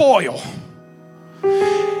spoil.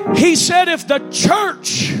 He said if the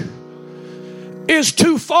church is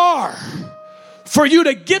too far for you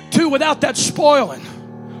to get to without that spoiling,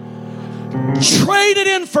 trade it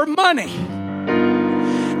in for money.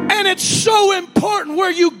 And it's so important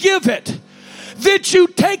where you give it that you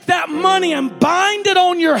take that money and bind it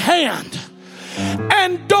on your hand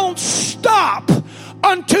and don't stop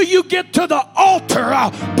until you get to the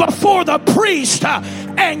altar before the priest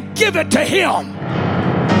and give it to him.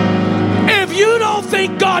 If you don't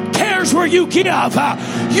think God cares where you give,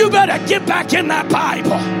 you better get back in that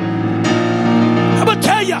Bible. I'm going to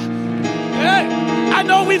tell you, I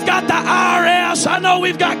know we've got the IRS. I know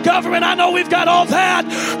we've got government. I know we've got all that.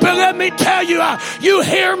 But let me tell you, you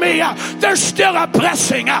hear me, there's still a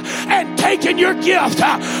blessing. And taking your gift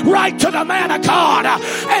right to the man of God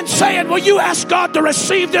and saying, will you ask God to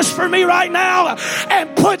receive this for me right now?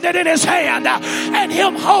 And putting it in his hand and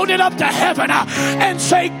him holding it up to heaven and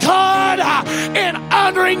say, God, in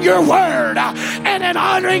honoring your word and in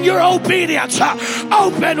honoring your obedience,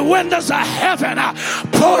 open windows of heaven,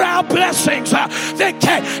 pour out blessings.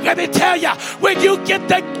 Let me tell you, when you get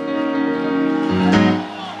the...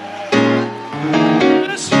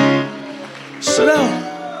 Sit down.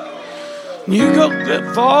 You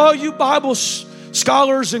go, for all you Bible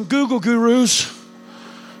scholars and Google gurus,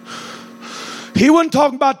 he wasn't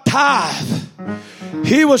talking about tithe.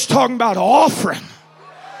 He was talking about offering.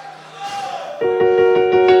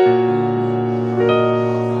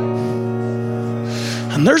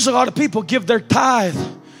 And there's a lot of people give their tithe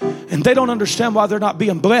and they don't understand why they're not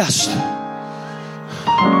being blessed.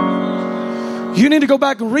 You need to go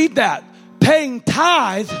back and read that. Paying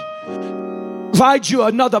tithe provides you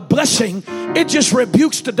another blessing. It just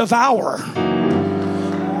rebukes the devourer.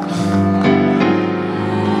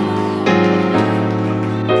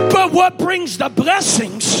 But what brings the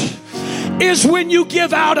blessings is when you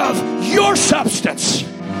give out of your substance.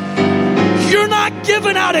 You're not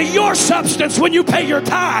giving out of your substance when you pay your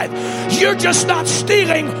tithe. You're just not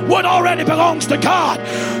stealing what already belongs to God.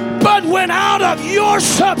 But when out of your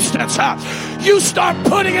substance, you start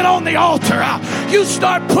putting it on the altar, you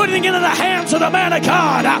start putting it in the hands of the man of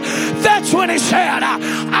God, that's when he said,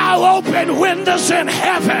 I'll open windows in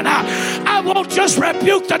heaven. I won't just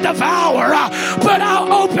rebuke the devourer, but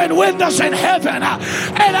I'll open windows in heaven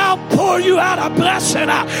and I'll pour you out a blessing.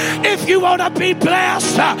 If you want to be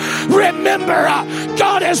blessed, remember,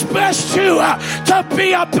 God has blessed you to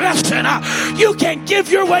be a blessing. You can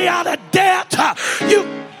give your way out of debt.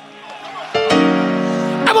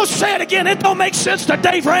 I'm going to say it again. It don't make sense to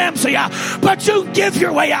Dave Ramsey, but you give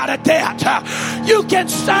your way out of debt. You can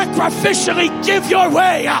sacrificially give your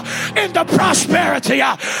way into prosperity.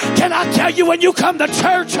 Can I tell you, when you come to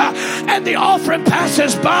church and the offering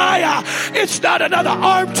passes by, it's not another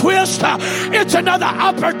arm twist. It's another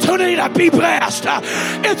opportunity to be blessed.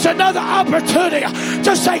 It's another opportunity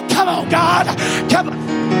to say, come on, God. Come on.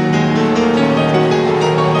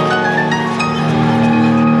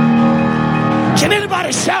 Can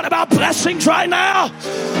anybody shout about blessings right now?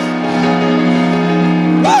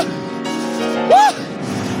 Woo! Woo!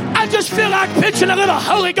 I just feel like pitching a little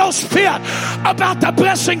Holy Ghost fit about the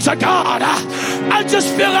blessings of God. I just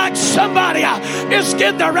feel like somebody is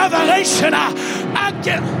getting the revelation. I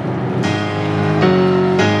get.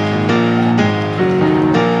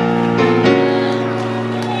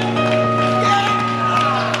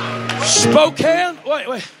 Spokane?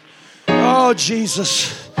 Wait. Oh,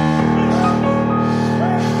 Jesus.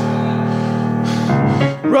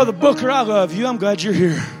 Brother Booker, I love you. I'm glad you're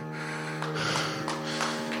here.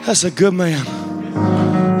 That's a good man.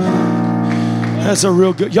 That's a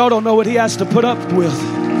real good. Y'all don't know what he has to put up with.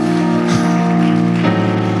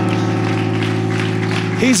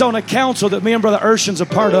 He's on a council that me and Brother Urshan's a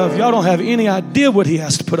part of. Y'all don't have any idea what he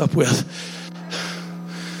has to put up with.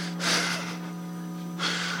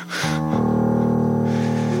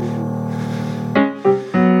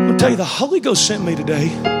 I'm going to tell you, the Holy Ghost sent me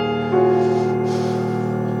today.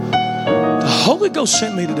 Holy Ghost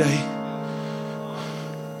sent me today.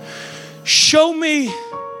 Show me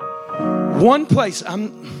one place.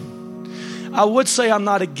 I would say I'm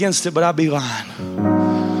not against it, but I'd be lying.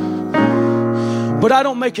 But I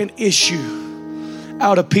don't make an issue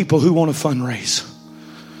out of people who want to fundraise.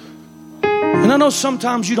 And I know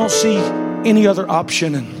sometimes you don't see any other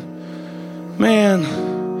option. And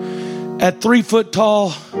man, at 3 foot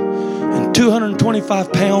tall and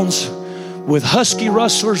 225 pounds with husky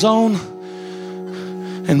rustlers on,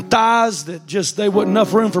 and thighs that just, they wasn't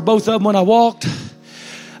enough room for both of them when I walked.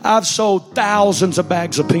 I've sold thousands of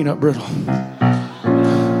bags of peanut brittle.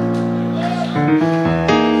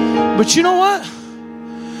 But you know what?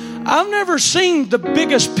 I've never seen the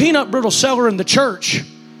biggest peanut brittle seller in the church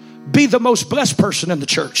be the most blessed person in the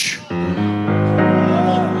church. They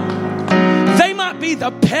might be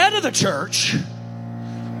the pet of the church.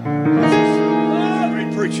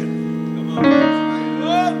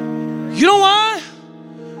 You know why?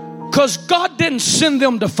 Because God didn't send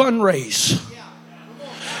them to fundraise.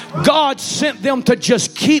 God sent them to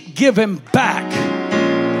just keep giving back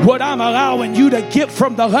what I'm allowing you to get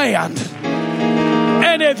from the land.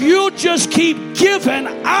 And if you just keep giving,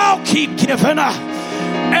 I'll keep giving.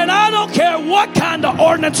 And I don't care what kind of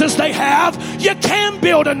ordinances they have. You can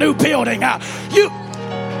build a new building.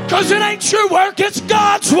 Because it ain't your work, it's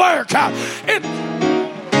God's work.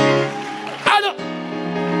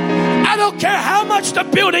 I don't care how much the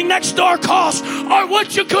building next door costs or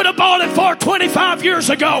what you could have bought it for 25 years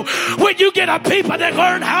ago. When you get a people that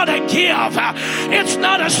learn how to give, it's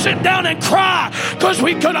not a sit down and cry because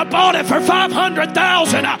we could have bought it for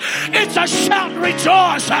 $500,000. It's a shout and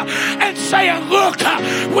rejoice and saying, look,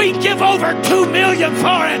 we give over $2 million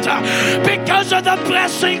for it because of the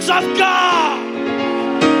blessings of God.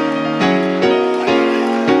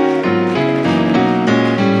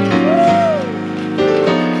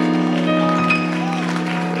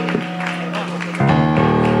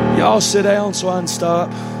 Y'all sit down so I can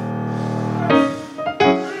stop.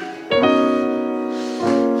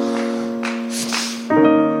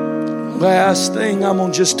 Last thing I'm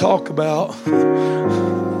going to just talk about.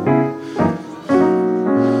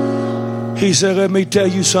 He said, let me tell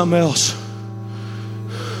you something else.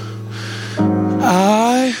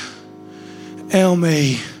 I am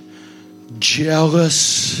a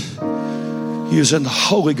jealous. Using the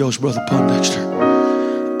Holy Ghost, Brother Poindexter.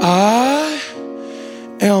 I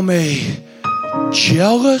am a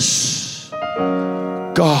jealous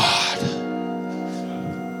God.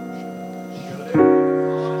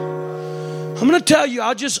 I'm going to tell you,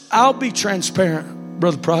 I'll be transparent,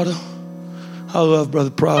 Brother Prado. I love Brother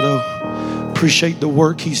Prado. Appreciate the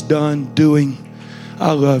work he's doing.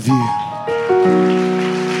 I love you.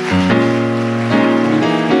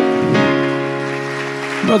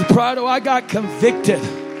 Brother Prado, I got convicted.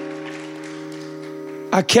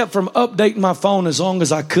 I kept from updating my phone as long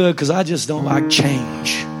as I could because I just don't like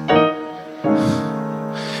change.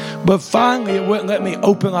 But finally, it wouldn't let me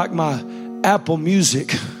open like my Apple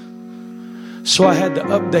Music. So I had to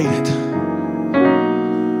update it.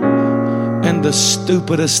 And the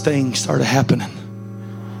stupidest thing started happening.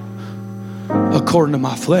 According to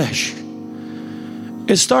my flesh.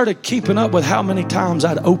 It started keeping up with how many times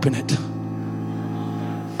I'd open it.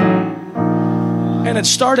 And it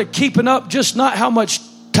started keeping up just not how much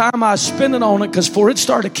time I was spending on it, because for it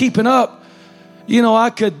started keeping up, I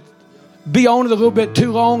could be on it a little bit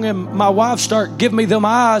too long and my wife start giving me them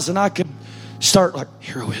eyes and I could start like,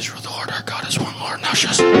 "Hear, O Israel, the Lord our God is one Lord." Now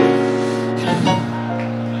just...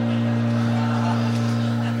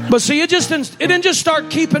 But see, it didn't just start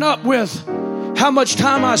keeping up with how much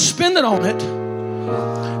time I was spending on it.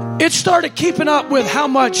 It started keeping up with how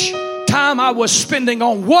much time I was spending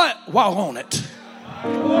on what while on it.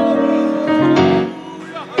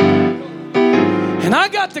 And I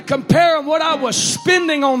got to comparing what I was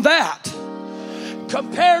spending on that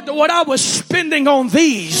compared to what I was spending on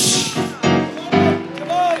these.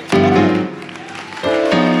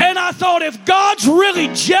 And I thought, if God's really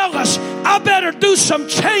jealous, I better do some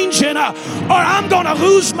changing or I'm going to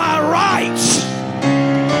lose my rights.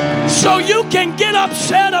 So you can get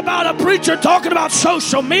upset about a preacher talking about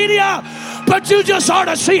social media, but you just ought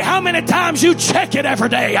to see how many times you check it every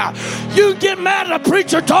day. You get mad at a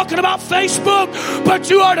preacher talking about Facebook, but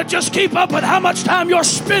you ought to just keep up with how much time you're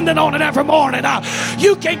spending on it every morning.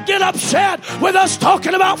 You can get upset with us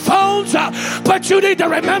talking about phones, but you need to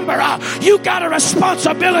remember you got a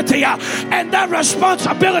responsibility, and that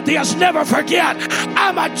responsibility is never forget,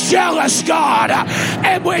 I'm a jealous God.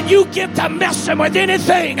 And when you get to messing with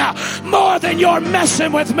anything more than you're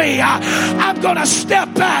messing with me, I'm going to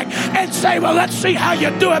step back and say, well, let's see how you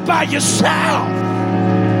do it by yourself.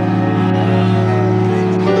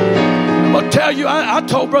 I'm going to tell you, I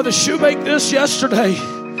told Brother Shoemake this yesterday.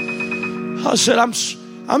 I said, I'm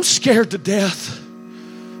scared to death.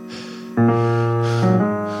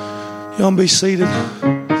 You want to be seated?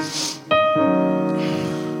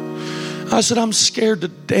 I said, I'm scared to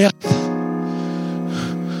death.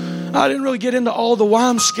 I didn't really get into all the why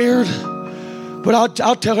I'm scared, but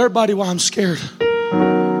I'll tell everybody why I'm scared.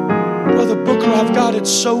 Brother Booker, I've got it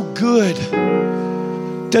so good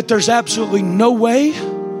that there's absolutely no way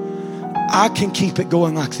I can keep it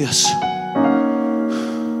going like this.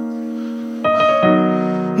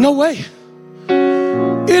 No way.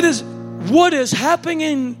 It is what is happening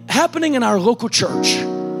in our local church.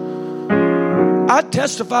 I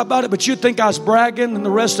testify about it, but you think I was bragging and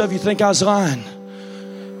the rest of you think I was lying.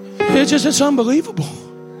 It's unbelievable.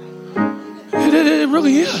 It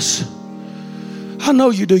really is. I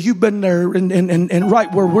know you do. You've been there and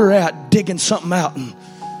right where we're at, digging something out. And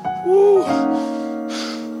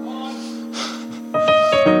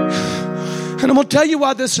I'm going to tell you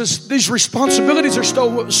why these responsibilities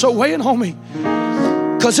are so weighing on me.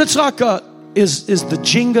 Because it's like is the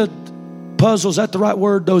Jenga puzzle, is that the right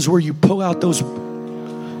word? Those where you pull out those.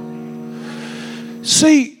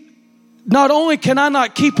 See, not only can I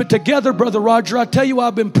not keep it together, Brother Roger, I tell you why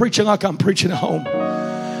I've been preaching like I'm preaching at home.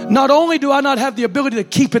 Not only do I not have the ability to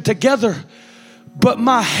keep it together, but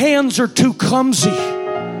my hands are too clumsy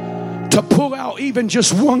to pull out even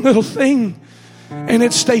just one little thing and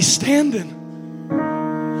it stays standing.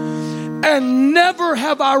 And never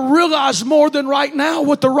have I realized more than right now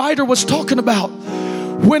what the writer was talking about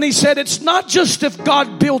when he said it's not just if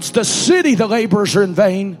God builds the city, the laborers are in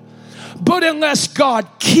vain, but unless God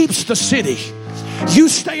keeps the city, you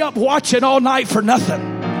stay up watching all night for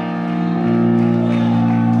nothing.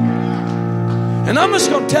 And I'm just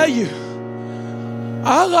going to tell you,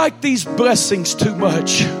 I like these blessings too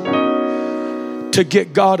much to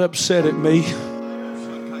get God upset at me.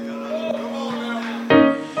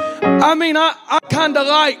 I mean, I kind of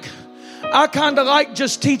like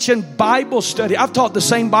just teaching Bible study. I've taught the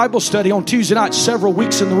same Bible study on Tuesday night several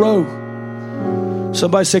weeks in a row.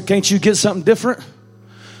 Somebody said, can't you get something different?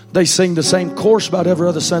 They sing the same course about every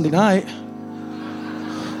other Sunday night.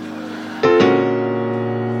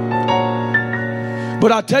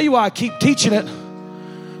 But I tell you why I keep teaching it.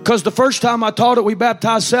 Because the first time I taught it, we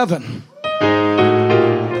baptized 7.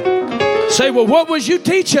 Say, well, what was you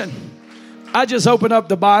teaching? I just opened up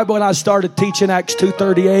the Bible and I started teaching Acts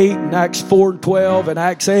 2:38 and Acts 4:12 and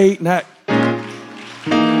Acts 8 and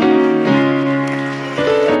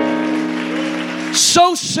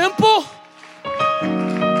so simple.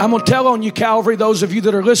 I'm going to tell on you, Calvary, those of you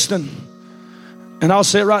that are listening. And I'll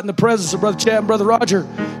say it right in the presence of Brother Chad and Brother Roger.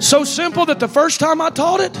 So simple that the first time I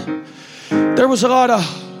taught it, there was a lot of...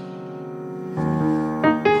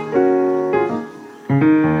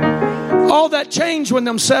 all that changed when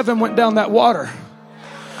them 7 went down that water.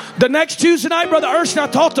 The next Tuesday night, Brother Erskine, I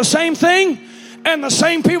taught the same thing. And the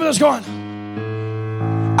same people that's going...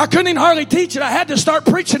 I couldn't even hardly teach it. I had to start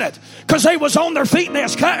preaching it. Because they was on their feet and they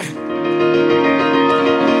was cutting.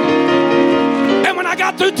 And when I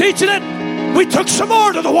got through teaching it, we took some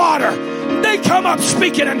more to the water. They come up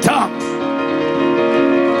speaking in tongues.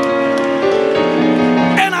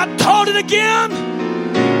 And I taught it again.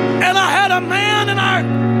 And I had a man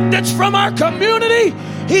that's from our community.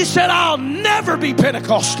 He said, I'll never be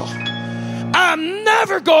Pentecostal. I'm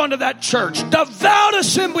never going to that church. Devout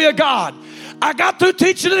Assembly of God. I got through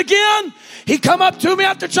teaching it again. He come up to me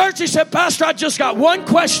after church. He said, Pastor, I just got one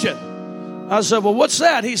question. I said, well, what's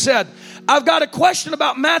that? He said, I've got a question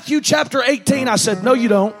about Matthew chapter 18. I said, no, you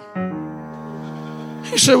don't.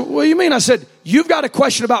 He said, what do you mean? I said, you've got a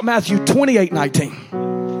question about Matthew 28:19.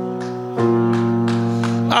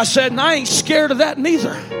 I said, and I ain't scared of that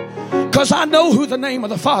neither. Because I know who the name of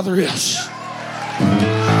the Father is.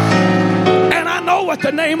 And I know what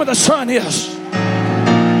the name of the Son is.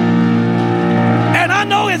 And I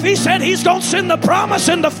know if he said he's going to send the promise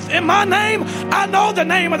in my name, I know the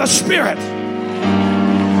name of the Spirit.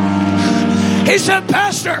 He said,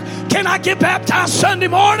 Pastor, can I get baptized Sunday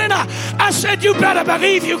morning? I said, you better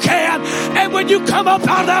believe you can. And when you come up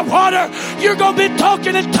out of that water, you're going to be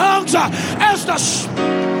talking in tongues as the...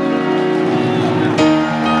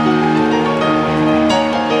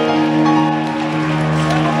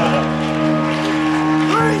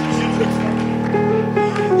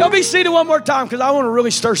 Y'all be seated one more time because I want to really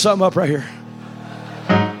stir something up right here.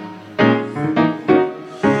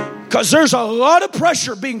 Because there's a lot of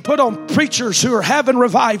pressure being put on preachers who are having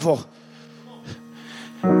revival.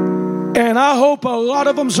 And I hope a lot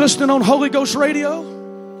of them's listening on Holy Ghost Radio.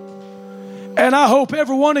 And I hope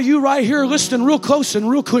every one of you right here listening real close and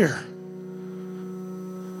real clear.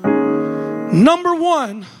 Number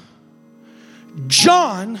one,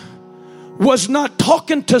 John was not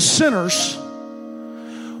talking to sinners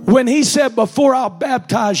when he said, before I'll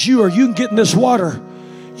baptize you or you can get in this water,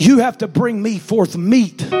 you have to bring me forth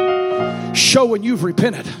meat showing you've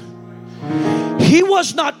repented. He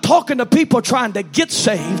was not talking to people trying to get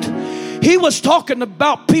saved. He was talking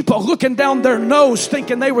about people looking down their nose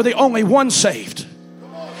thinking they were the only one saved.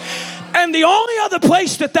 And the only other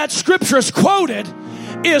place that scripture is quoted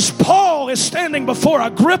is Paul is standing before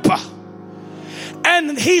Agrippa.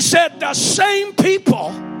 And he said, the same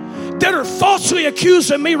people that are falsely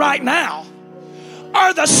accusing me right now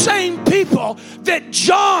are the same people that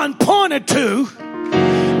John pointed to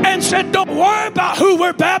and said, don't worry about who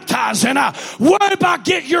we're baptizing. Worry about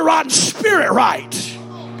getting your rotten spirit right.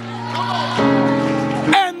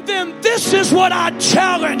 And then this is what I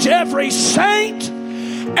challenge every saint,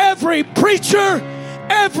 every preacher,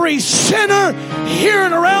 every sinner here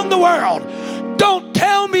and around the world. Don't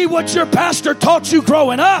tell me what your pastor taught you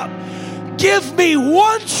growing up. Give me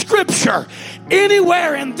one scripture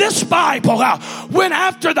anywhere in this Bible when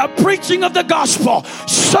after the preaching of the gospel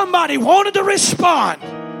somebody wanted to respond,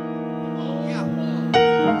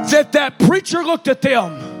 that preacher looked at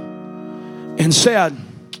them and said,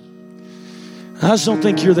 I just don't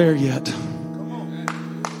think you're there yet.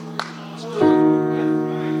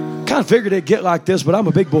 Kind of figured it'd get like this, but I'm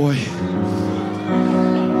a big boy.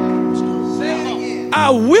 I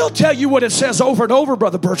will tell you what it says over and over,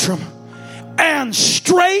 Brother Bertram. And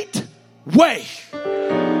straight way.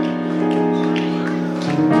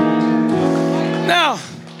 Now,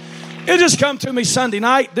 it just come to me Sunday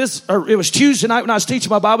night. It was Tuesday night when I was teaching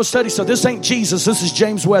my Bible study. So this ain't Jesus. This is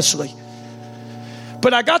James Wesley.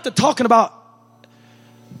 But I got to talking about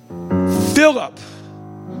Philip.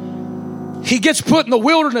 He gets put in the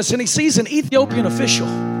wilderness and he sees an Ethiopian official.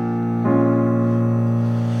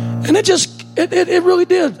 And it really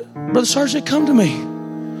did, Brother Sergeant, come to me.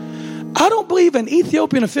 I don't believe an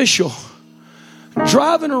Ethiopian official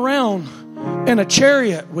driving around in a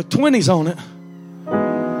chariot with 20s on it.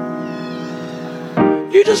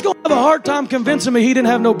 You're just going to have a hard time convincing me he didn't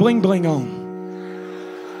have no bling bling on.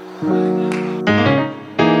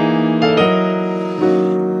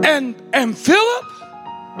 And Philip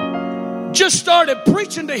just started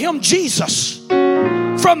preaching to him Jesus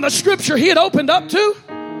from the scripture he had opened up to.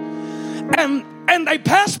 And they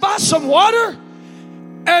passed by some water.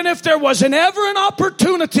 And if there was ever an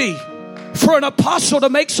opportunity for an apostle to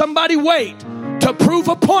make somebody wait to prove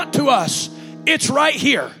a point to us, it's right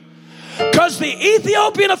here. Because the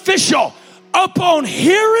Ethiopian official, upon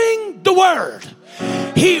hearing the word,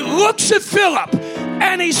 he looks at Philip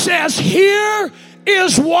and he says, here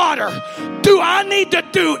is water. Do I need to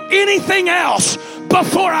do anything else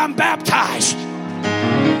before I'm baptized?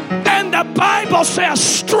 And the Bible says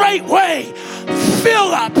straightway,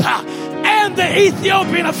 Philip and the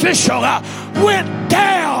Ethiopian official went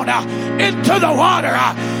down into the water.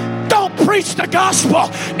 Don't preach the gospel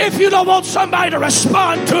if you don't want somebody to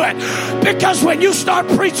respond to it. Because when you start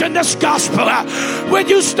preaching this gospel, when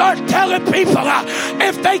you start telling people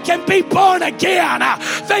if they can be born again,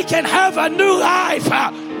 they can have a new life.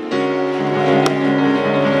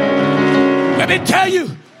 Let me tell you,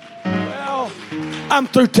 well, I'm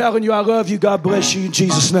through telling you I love you. God bless you in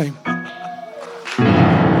Jesus' name.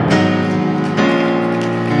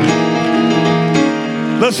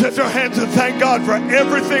 Let's lift our hands and thank God for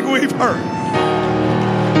everything we've heard.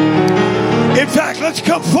 In fact, let's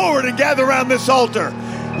come forward and gather around this altar,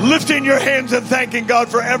 lifting your hands and thanking God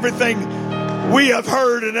for everything we have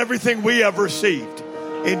heard and everything we have received.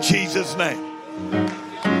 In Jesus' name.